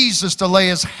Jesus to lay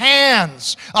his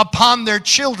hands upon their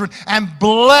children and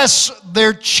bless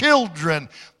their children.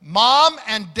 Mom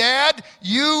and dad,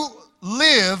 you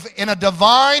live in a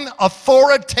divine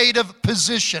authoritative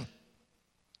position.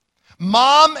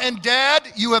 Mom and dad,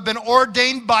 you have been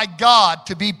ordained by God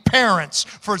to be parents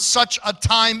for such a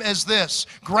time as this.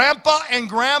 Grandpa and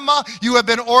grandma, you have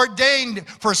been ordained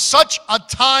for such a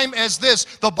time as this.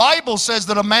 The Bible says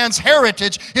that a man's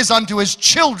heritage is unto his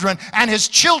children and his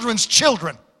children's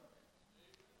children.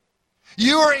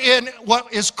 You are in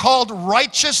what is called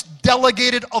righteous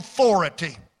delegated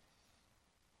authority.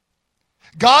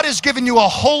 God has given you a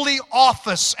holy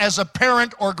office as a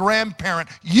parent or grandparent.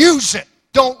 Use it.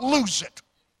 Don't lose it.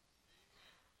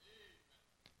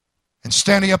 And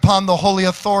standing upon the holy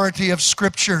authority of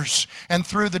Scriptures and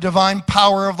through the divine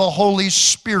power of the Holy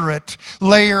Spirit,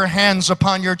 lay your hands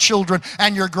upon your children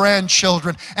and your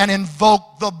grandchildren and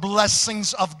invoke the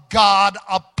blessings of God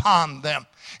upon them.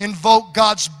 Invoke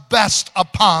God's best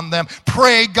upon them.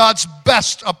 Pray God's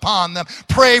best upon them.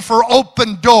 Pray for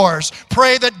open doors.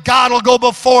 Pray that God will go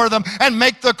before them and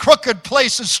make the crooked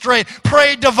places straight.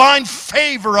 Pray divine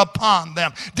favor upon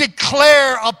them.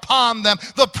 Declare upon them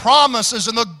the promises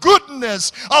and the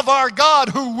goodness of our God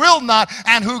who will not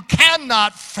and who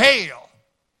cannot fail.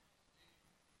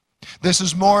 This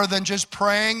is more than just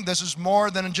praying. This is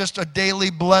more than just a daily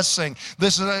blessing.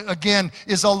 This, again,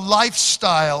 is a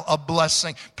lifestyle of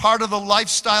blessing. Part of the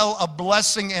lifestyle of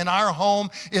blessing in our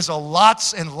home is a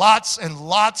lots and lots and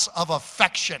lots of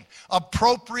affection,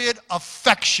 appropriate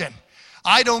affection.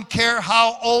 I don't care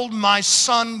how old my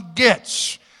son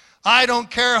gets. I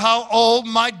don't care how old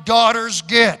my daughters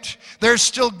get. They're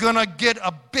still going to get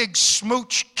a big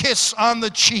smooch kiss on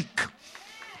the cheek.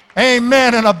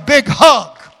 Amen, and a big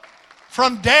hug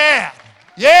from Dad.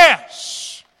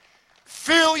 Yes.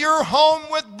 Fill your home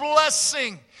with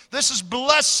blessing. This is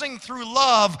blessing through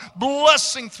love,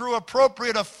 blessing through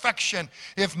appropriate affection.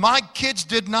 If my kids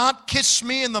did not kiss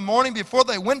me in the morning before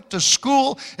they went to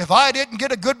school, if I didn't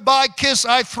get a goodbye kiss,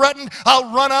 I threatened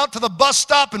I'll run out to the bus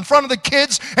stop in front of the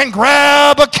kids and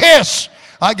grab a kiss.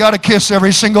 I got a kiss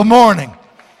every single morning.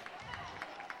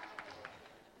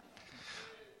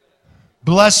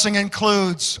 Blessing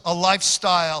includes a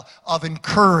lifestyle of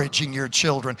encouraging your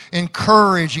children,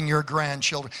 encouraging your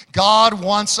grandchildren. God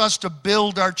wants us to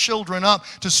build our children up,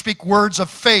 to speak words of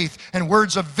faith and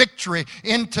words of victory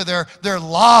into their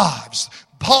lives.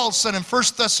 Paul said in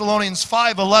 1 Thessalonians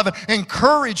 5:11,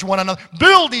 encourage one another,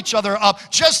 build each other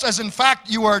up, just as in fact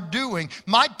you are doing.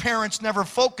 My parents never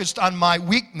focused on my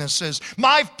weaknesses.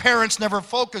 My parents never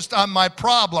focused on my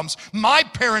problems. My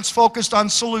parents focused on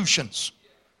solutions.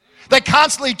 They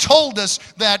constantly told us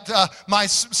that my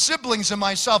siblings and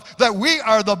myself, that we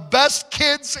are the best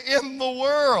kids in the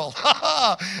world.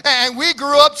 And we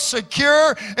grew up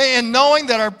secure in knowing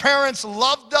that our parents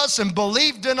loved us and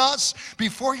believed in us.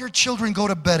 Before your children go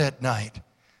to bed at night,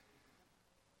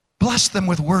 bless them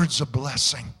with words of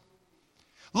blessing.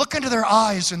 Look into their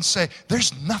eyes and say,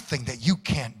 there's nothing that you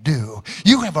can't do.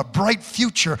 You have a bright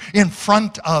future in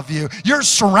front of you. You're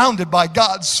surrounded by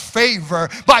God's favor,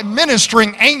 by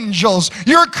ministering angels.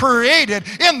 You're created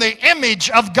in the image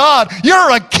of God.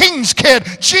 You're a king's kid.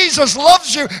 Jesus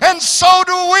loves you, and so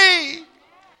do we.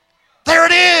 There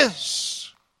it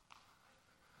is.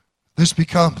 This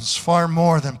becomes far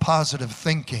more than positive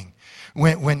thinking.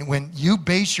 When you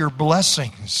base your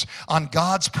blessings on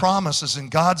God's promises and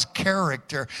God's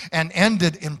character and end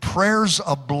it in prayers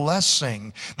of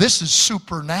blessing, this is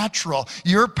supernatural.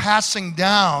 You're passing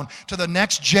down to the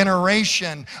next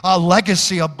generation a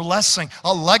legacy of blessing,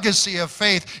 a legacy of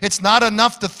faith. It's not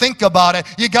enough to think about it.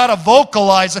 You got to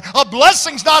vocalize it. A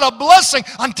blessing's not a blessing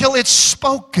until it's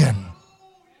spoken.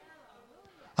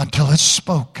 Until it's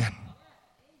spoken.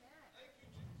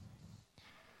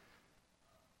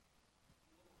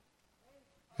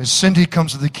 As Cindy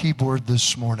comes to the keyboard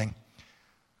this morning,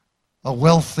 a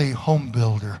wealthy home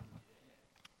builder,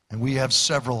 and we have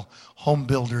several home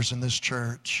builders in this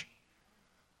church.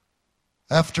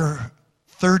 After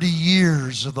 30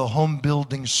 years of the home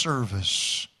building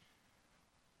service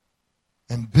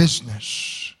and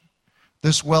business,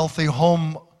 this wealthy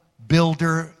home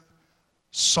builder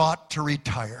sought to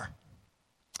retire.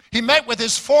 He met with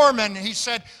his foreman. He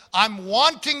said, I'm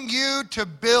wanting you to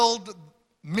build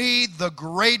me the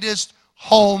greatest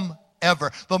home ever.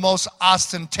 The most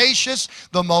ostentatious,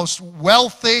 the most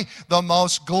wealthy, the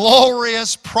most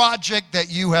glorious project that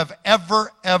you have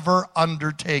ever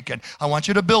undertaken. I want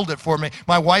you to build it for me.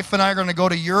 My wife and I are going to go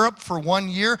to Europe for 1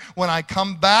 year. When I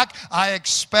come back, I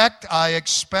expect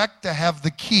to have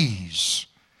the keys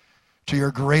to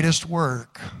your greatest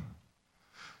work.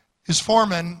 His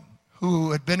foreman,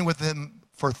 who had been with him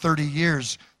for 30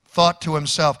 years, thought to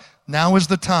himself, now is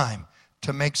the time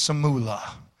to make some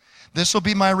moolah. This will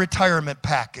be my retirement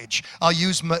package. I'll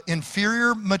use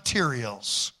inferior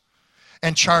materials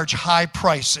and charge high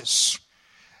prices.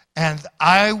 And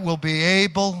I will be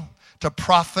able to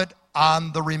profit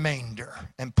on the remainder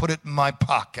and put it in my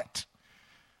pocket.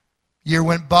 Year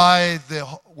went by, the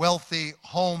wealthy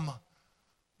home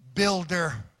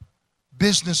builder,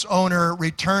 business owner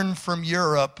returned from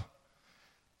Europe.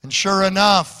 And sure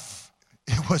enough,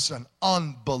 it was an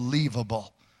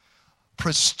unbelievable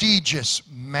prestigious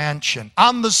mansion.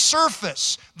 On the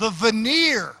surface, the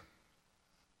veneer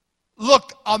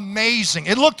looked amazing.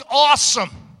 It looked awesome.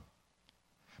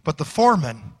 But the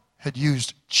foreman had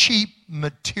used cheap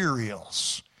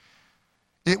materials.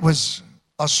 It was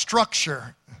a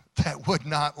structure that would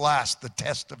not last the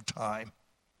test of time.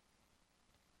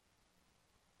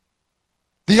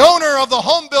 The owner of the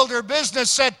home builder business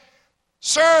said,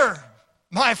 Sir,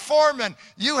 my foreman,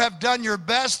 you have done your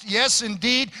best. Yes,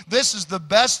 indeed, this is the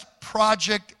best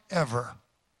project ever.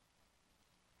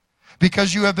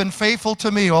 Because you have been faithful to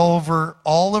me over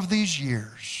all of these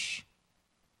years.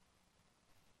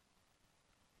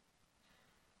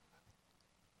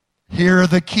 Here are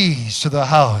the keys to the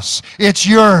house. It's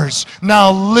yours.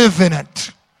 Now live in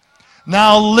it.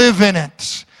 Now live in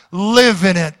it. Live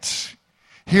in it.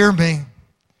 Hear me.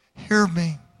 Hear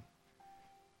me.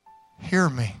 Hear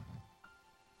me.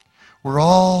 We're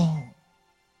all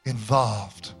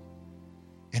involved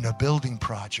in a building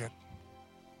project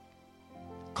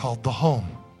called the home.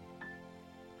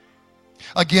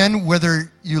 Again,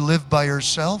 whether you live by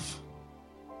yourself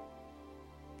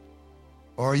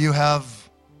or you have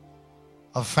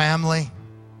a family.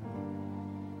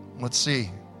 Let's see,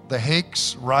 the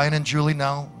Hakes, Ryan and Julie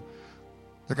now,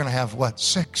 they're going to have what,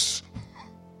 6?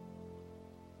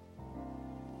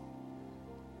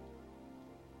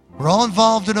 We're all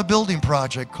involved in a building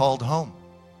project called home.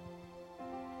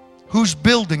 Who's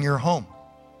building your home?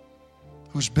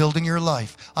 Who's building your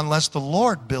life? Unless the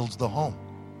Lord builds the home.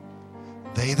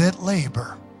 They that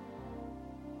labor,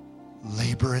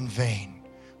 labor in vain.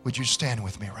 Would you stand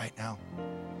with me right now?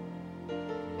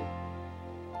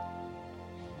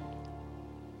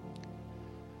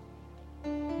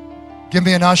 Give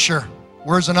me an usher.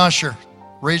 Where's an usher?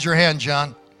 Raise your hand,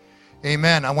 John.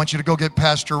 Amen. I want you to go get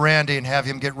Pastor Randy and have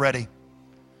him get ready.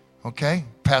 Okay?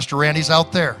 Pastor Randy's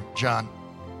out there, John.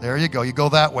 There you go. You go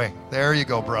that way. There you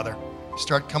go, brother.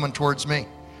 Start coming towards me.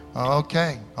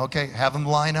 Okay. Okay. Have him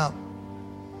line up.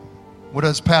 What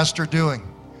is Pastor doing?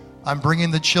 I'm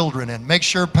bringing the children in. Make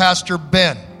sure Pastor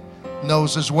Ben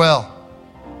knows as well.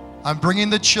 I'm bringing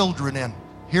the children in.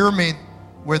 Hear me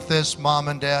with this, Mom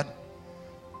and Dad.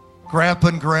 Grandpa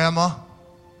and Grandma.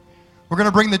 We're going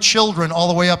to bring the children all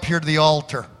the way up here to the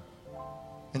altar.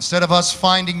 Instead of us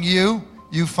finding you,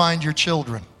 you find your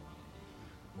children.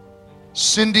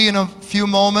 Cindy in a few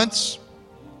moments.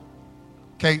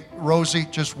 Okay, Rosie,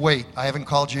 just wait. I haven't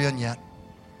called you in yet.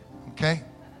 Okay?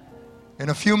 In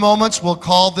a few moments, we'll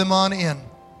call them on in.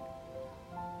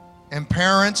 And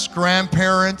parents,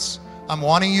 grandparents, I'm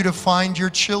wanting you to find your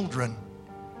children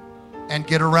and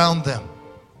get around them.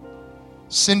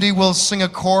 Cindy will sing a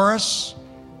chorus,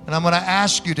 and I'm going to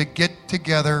ask you to get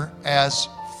together as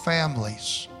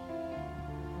families,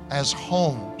 as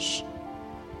homes.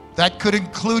 That could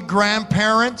include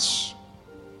grandparents.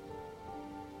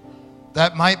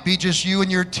 That might be just you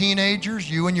and your teenagers,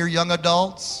 you and your young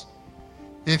adults.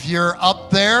 If you're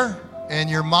up there and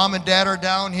your mom and dad are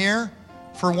down here,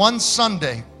 for one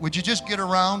Sunday, would you just get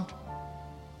around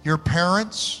your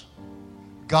parents?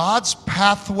 God's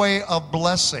pathway of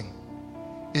blessing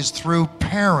is through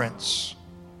parents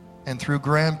and through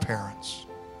grandparents.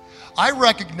 I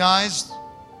recognize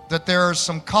that there are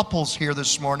some couples here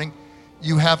this morning.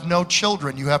 You have no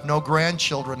children, you have no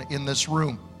grandchildren in this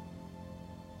room.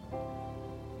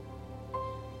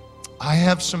 I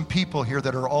have some people here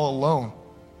that are all alone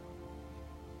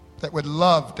that would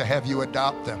love to have you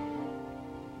adopt them.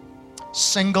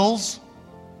 Singles,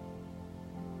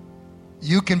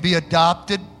 you can be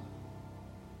adopted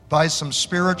by some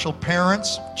spiritual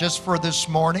parents just for this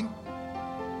morning.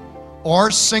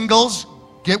 Or singles,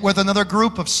 get with another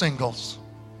group of singles.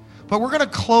 But we're going to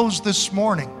close this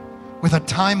morning with a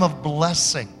time of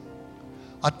blessing,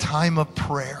 a time of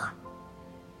prayer.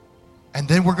 And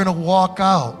then we're going to walk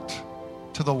out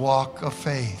to the walk of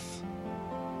faith.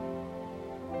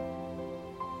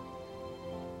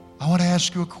 I want to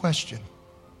ask you a question.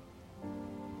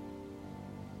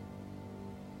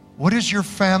 What does your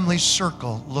family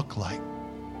circle look like?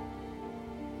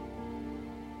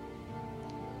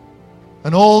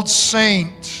 An old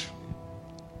saint,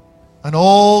 an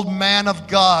old man of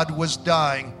God was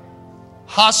dying.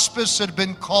 Hospice had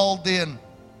been called in.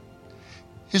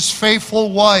 His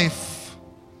faithful wife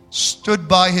stood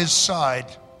by his side.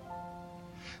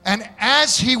 And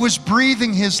as he was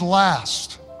breathing his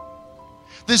last,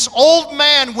 this old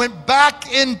man went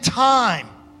back in time.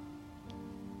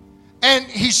 And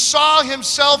he saw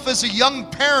himself as a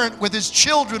young parent with his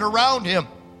children around him.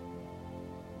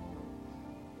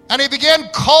 And he began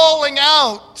calling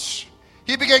out.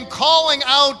 He began calling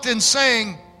out and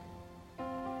saying,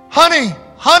 "Honey,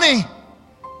 honey,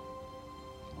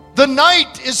 the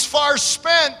night is far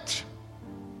spent.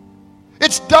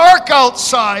 It's dark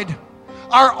outside.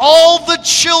 Are all the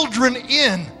children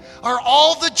in? Are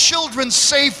all the children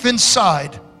safe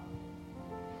inside?"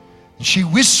 And she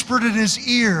whispered in his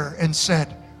ear and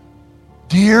said,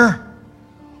 "Dear,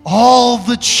 all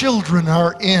the children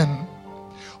are in.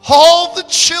 All the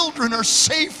children are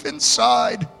safe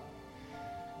inside."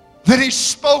 Then he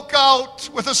spoke out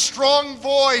with a strong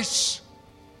voice.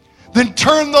 "Then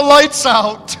turn the lights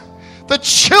out. The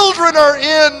children are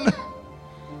in.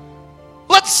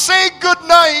 Let's say good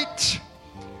night,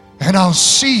 and I'll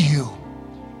see you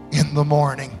in the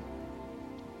morning."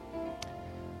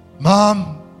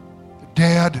 Mom,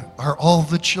 Dad, are all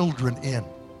the children in?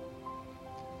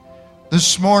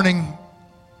 This morning,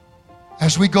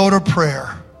 as we go to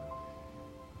prayer,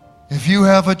 if you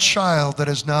have a child that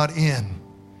is not in,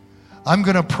 I'm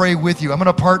going to pray with you. I'm going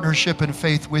to partnership in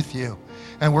faith with you.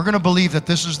 And we're going to believe that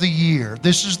this is the year.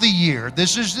 This is the year.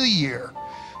 This is the year.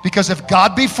 Because if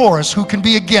God be for us, who can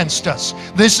be against us?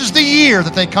 This is the year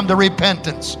that they come to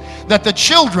repentance. That the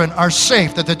children are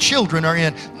safe. That the children are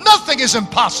in. Nothing is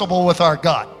impossible with our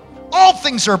God. All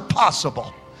things are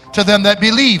possible to them that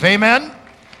believe. Amen?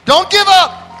 Don't give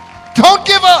up. Don't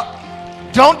give up.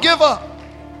 Don't give up.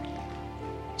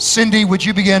 Cindy, would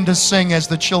you begin to sing as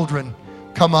the children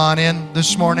come on in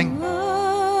this morning?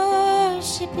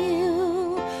 Worship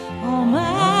you,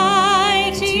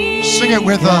 Almighty. Sing it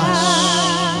with us.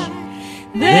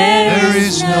 There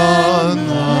is none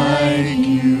like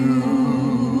you.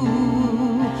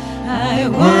 I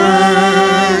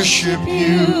worship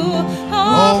you,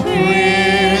 O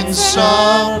Prince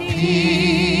of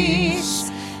Peace.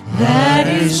 That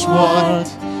is what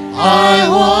I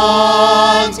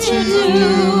want to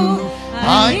do.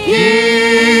 I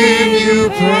give you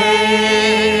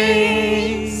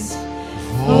praise,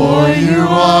 for you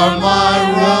are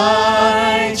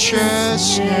my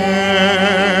righteousness.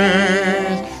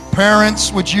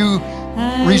 Parents, would you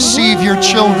receive your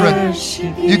children?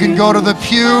 You can go to the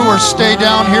pew or stay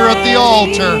down here at the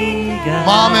altar.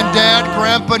 Mom and Dad,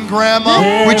 Grandpa and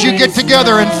Grandma, would you get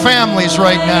together in families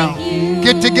right now?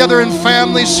 Get together in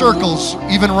family circles,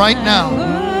 even right now.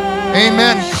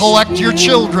 Amen. Collect your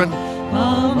children.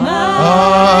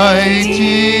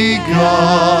 Mighty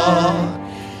God,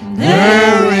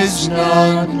 there is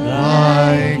none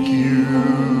like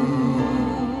you.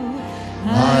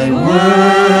 I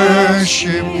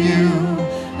worship you,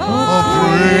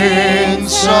 O Prince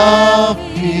Prince of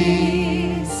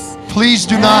Peace. Please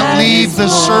do not leave. The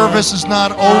service is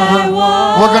not over.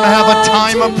 We're going to have a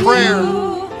time of prayer.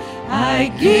 I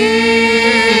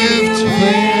give to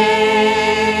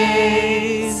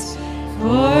praise,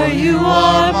 for you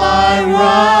are my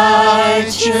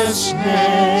righteousness.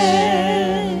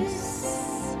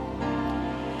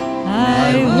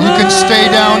 You can stay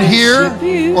down here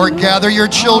or gather your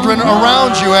children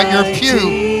around you at your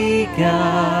pew.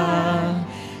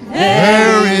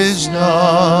 There is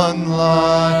none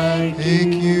like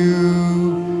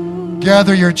you.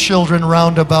 Gather your children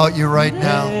round about you right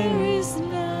now. There is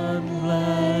none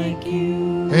like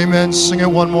you. Amen. Sing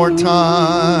it one more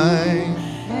time.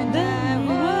 And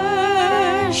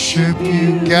I worship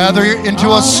you. Gather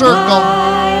into a circle.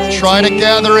 Try to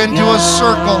gather into a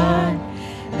circle.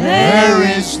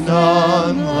 There is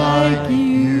none like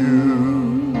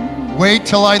you. Wait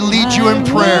till I lead you in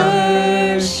prayer.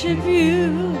 Worship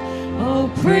you,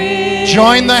 oh Prince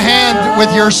Join the hand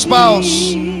with your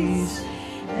spouse.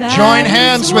 Join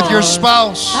hands with your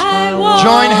spouse.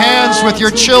 Join hands with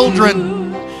your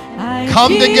children.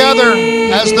 Come together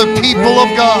as the people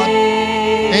of God.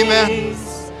 Amen.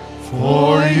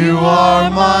 For you are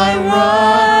my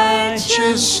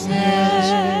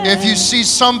righteousness. If you see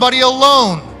somebody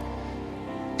alone,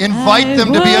 invite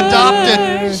them to be adopted.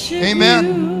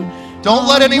 Amen. Don't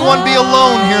let anyone be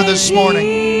alone here this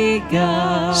morning.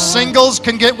 Singles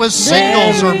can get with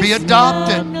singles or be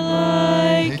adopted.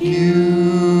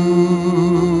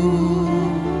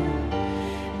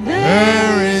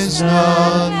 There is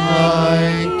none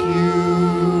like you.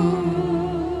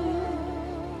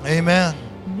 Amen.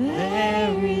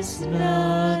 There is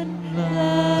none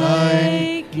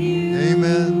like you.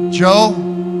 Amen. Joe,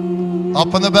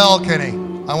 up on the balcony.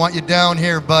 I want you down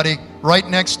here, buddy, right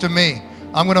next to me.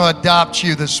 I'm going to adopt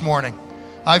you this morning.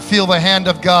 I feel the hand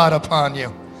of God upon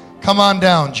you. Come on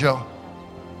down, Joe.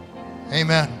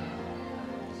 Amen.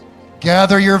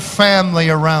 Gather your family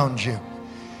around you.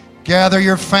 Gather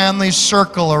your family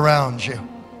circle around you.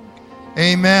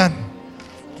 Amen.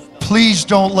 Please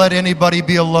don't let anybody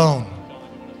be alone.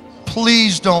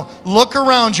 Please don't. Look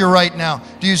around you right now.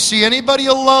 Do you see anybody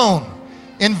alone?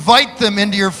 Invite them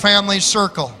into your family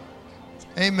circle.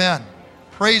 Amen.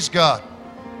 Praise God.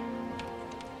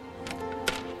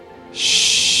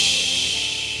 Shh.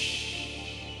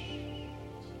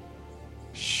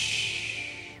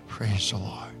 Shh. Praise the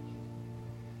Lord.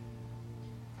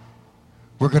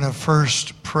 We're going to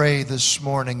first pray this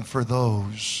morning for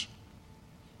those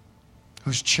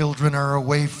whose children are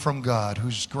away from God,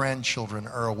 whose grandchildren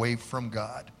are away from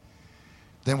God.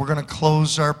 Then we're going to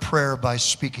close our prayer by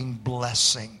speaking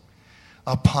blessing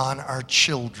upon our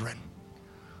children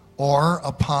or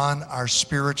upon our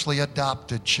spiritually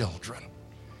adopted children.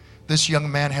 This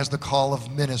young man has the call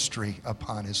of ministry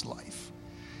upon his life.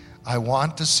 I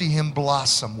want to see him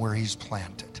blossom where he's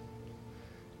planted.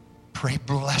 Pray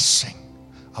blessing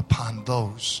upon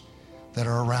those that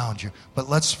are around you. But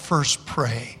let's first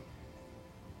pray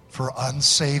for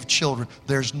unsaved children.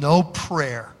 There's no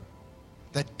prayer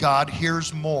that God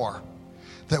hears more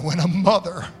than when a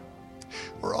mother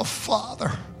or a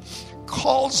father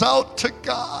calls out to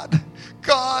God,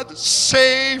 God,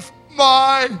 save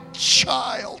my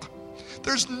child.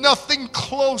 There's nothing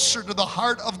closer to the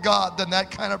heart of God than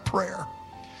that kind of prayer.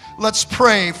 Let's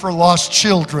pray for lost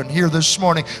children here this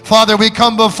morning. Father, we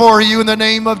come before you in the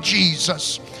name of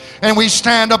Jesus, and we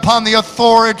stand upon the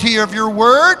authority of your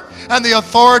word and the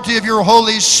authority of your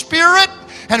Holy Spirit,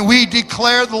 and we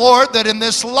declare, Lord, that in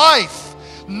this life,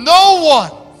 no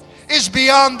one is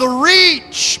beyond the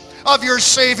reach of your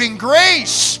saving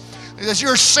grace, as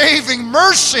your saving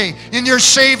mercy, in your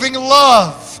saving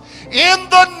love. In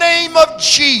the name of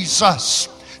Jesus,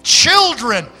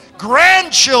 children,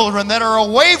 grandchildren that are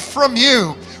away from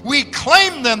you, we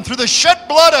claim them through the shed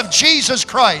blood of Jesus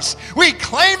Christ. We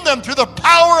claim them through the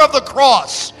power of the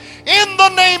cross. In the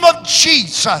name of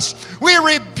Jesus, we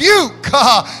rebuke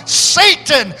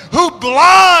Satan who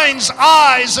blinds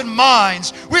eyes and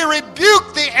minds. We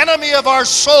rebuke the enemy of our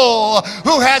soul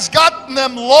who has gotten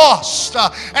them lost.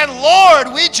 And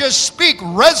Lord, we just speak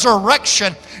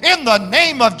resurrection in the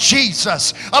name of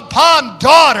Jesus upon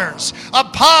daughters,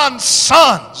 upon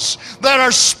sons that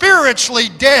are spiritually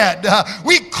dead.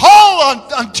 We call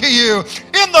unto you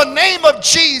in the name of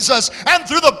Jesus and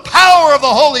through the power of the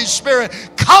Holy Spirit.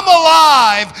 Come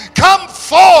alive, come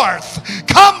forth,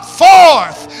 come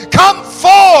forth, come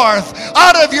forth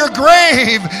out of your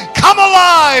grave. Come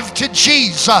alive to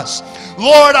Jesus.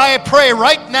 Lord, I pray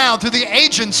right now through the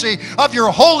agency of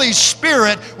your Holy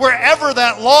Spirit, wherever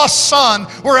that lost son,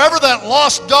 wherever that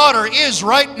lost daughter is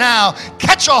right now,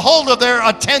 catch a hold of their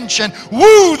attention.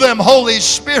 Woo them, Holy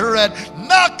Spirit.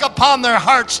 Knock upon their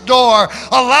heart's door.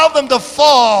 Allow them to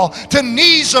fall to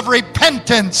knees of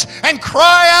repentance and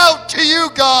cry out to you,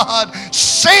 God,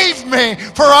 save me,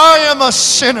 for I am a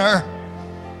sinner.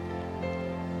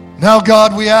 Now,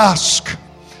 God, we ask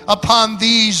upon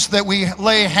these that we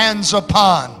lay hands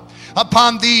upon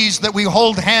these that we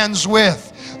hold hands with.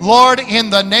 Lord,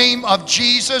 in the name of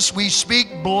Jesus, we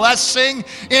speak blessing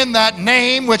in that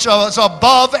name which is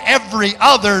above every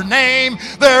other name.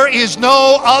 There is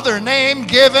no other name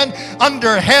given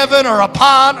under heaven or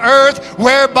upon earth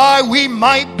whereby we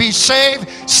might be saved,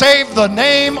 save the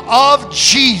name of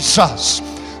Jesus.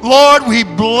 Lord, we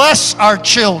bless our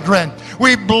children.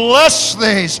 We bless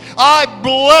these. I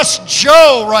bless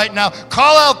Joe right now.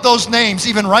 Call out those names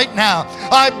even right now.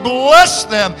 I bless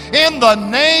them in the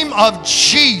name of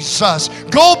Jesus.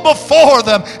 Go before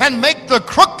them and make the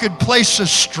crooked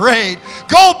places straight.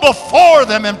 Go before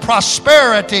them in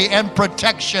prosperity and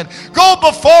protection. Go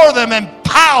before them in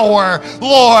power,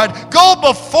 Lord. Go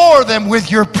before them with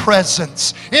your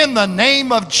presence in the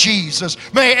name of Jesus.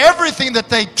 May everything that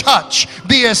they touch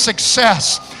be a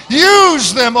success.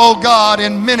 Use them, oh God,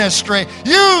 in ministry.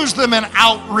 Use them in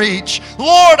outreach.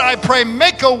 Lord, I pray,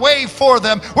 make a way for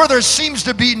them where there seems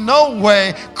to be no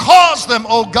way. Cause them,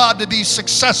 oh God, to be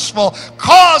successful.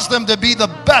 Cause them to be the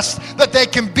best that they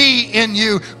can be in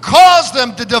you. Cause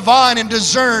them to divine and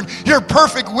discern your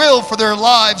perfect will for their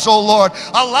lives, oh Lord.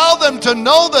 Allow them to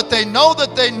know that they know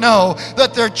that they know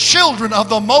that they're children of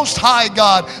the Most High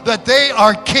God, that they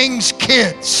are King's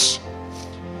kids.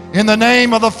 In the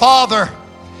name of the Father,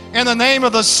 in the name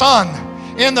of the Son,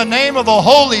 in the name of the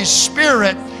Holy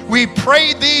Spirit, we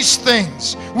pray these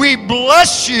things. We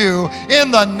bless you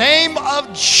in the name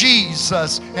of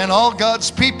Jesus. And all God's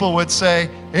people would say,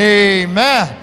 amen.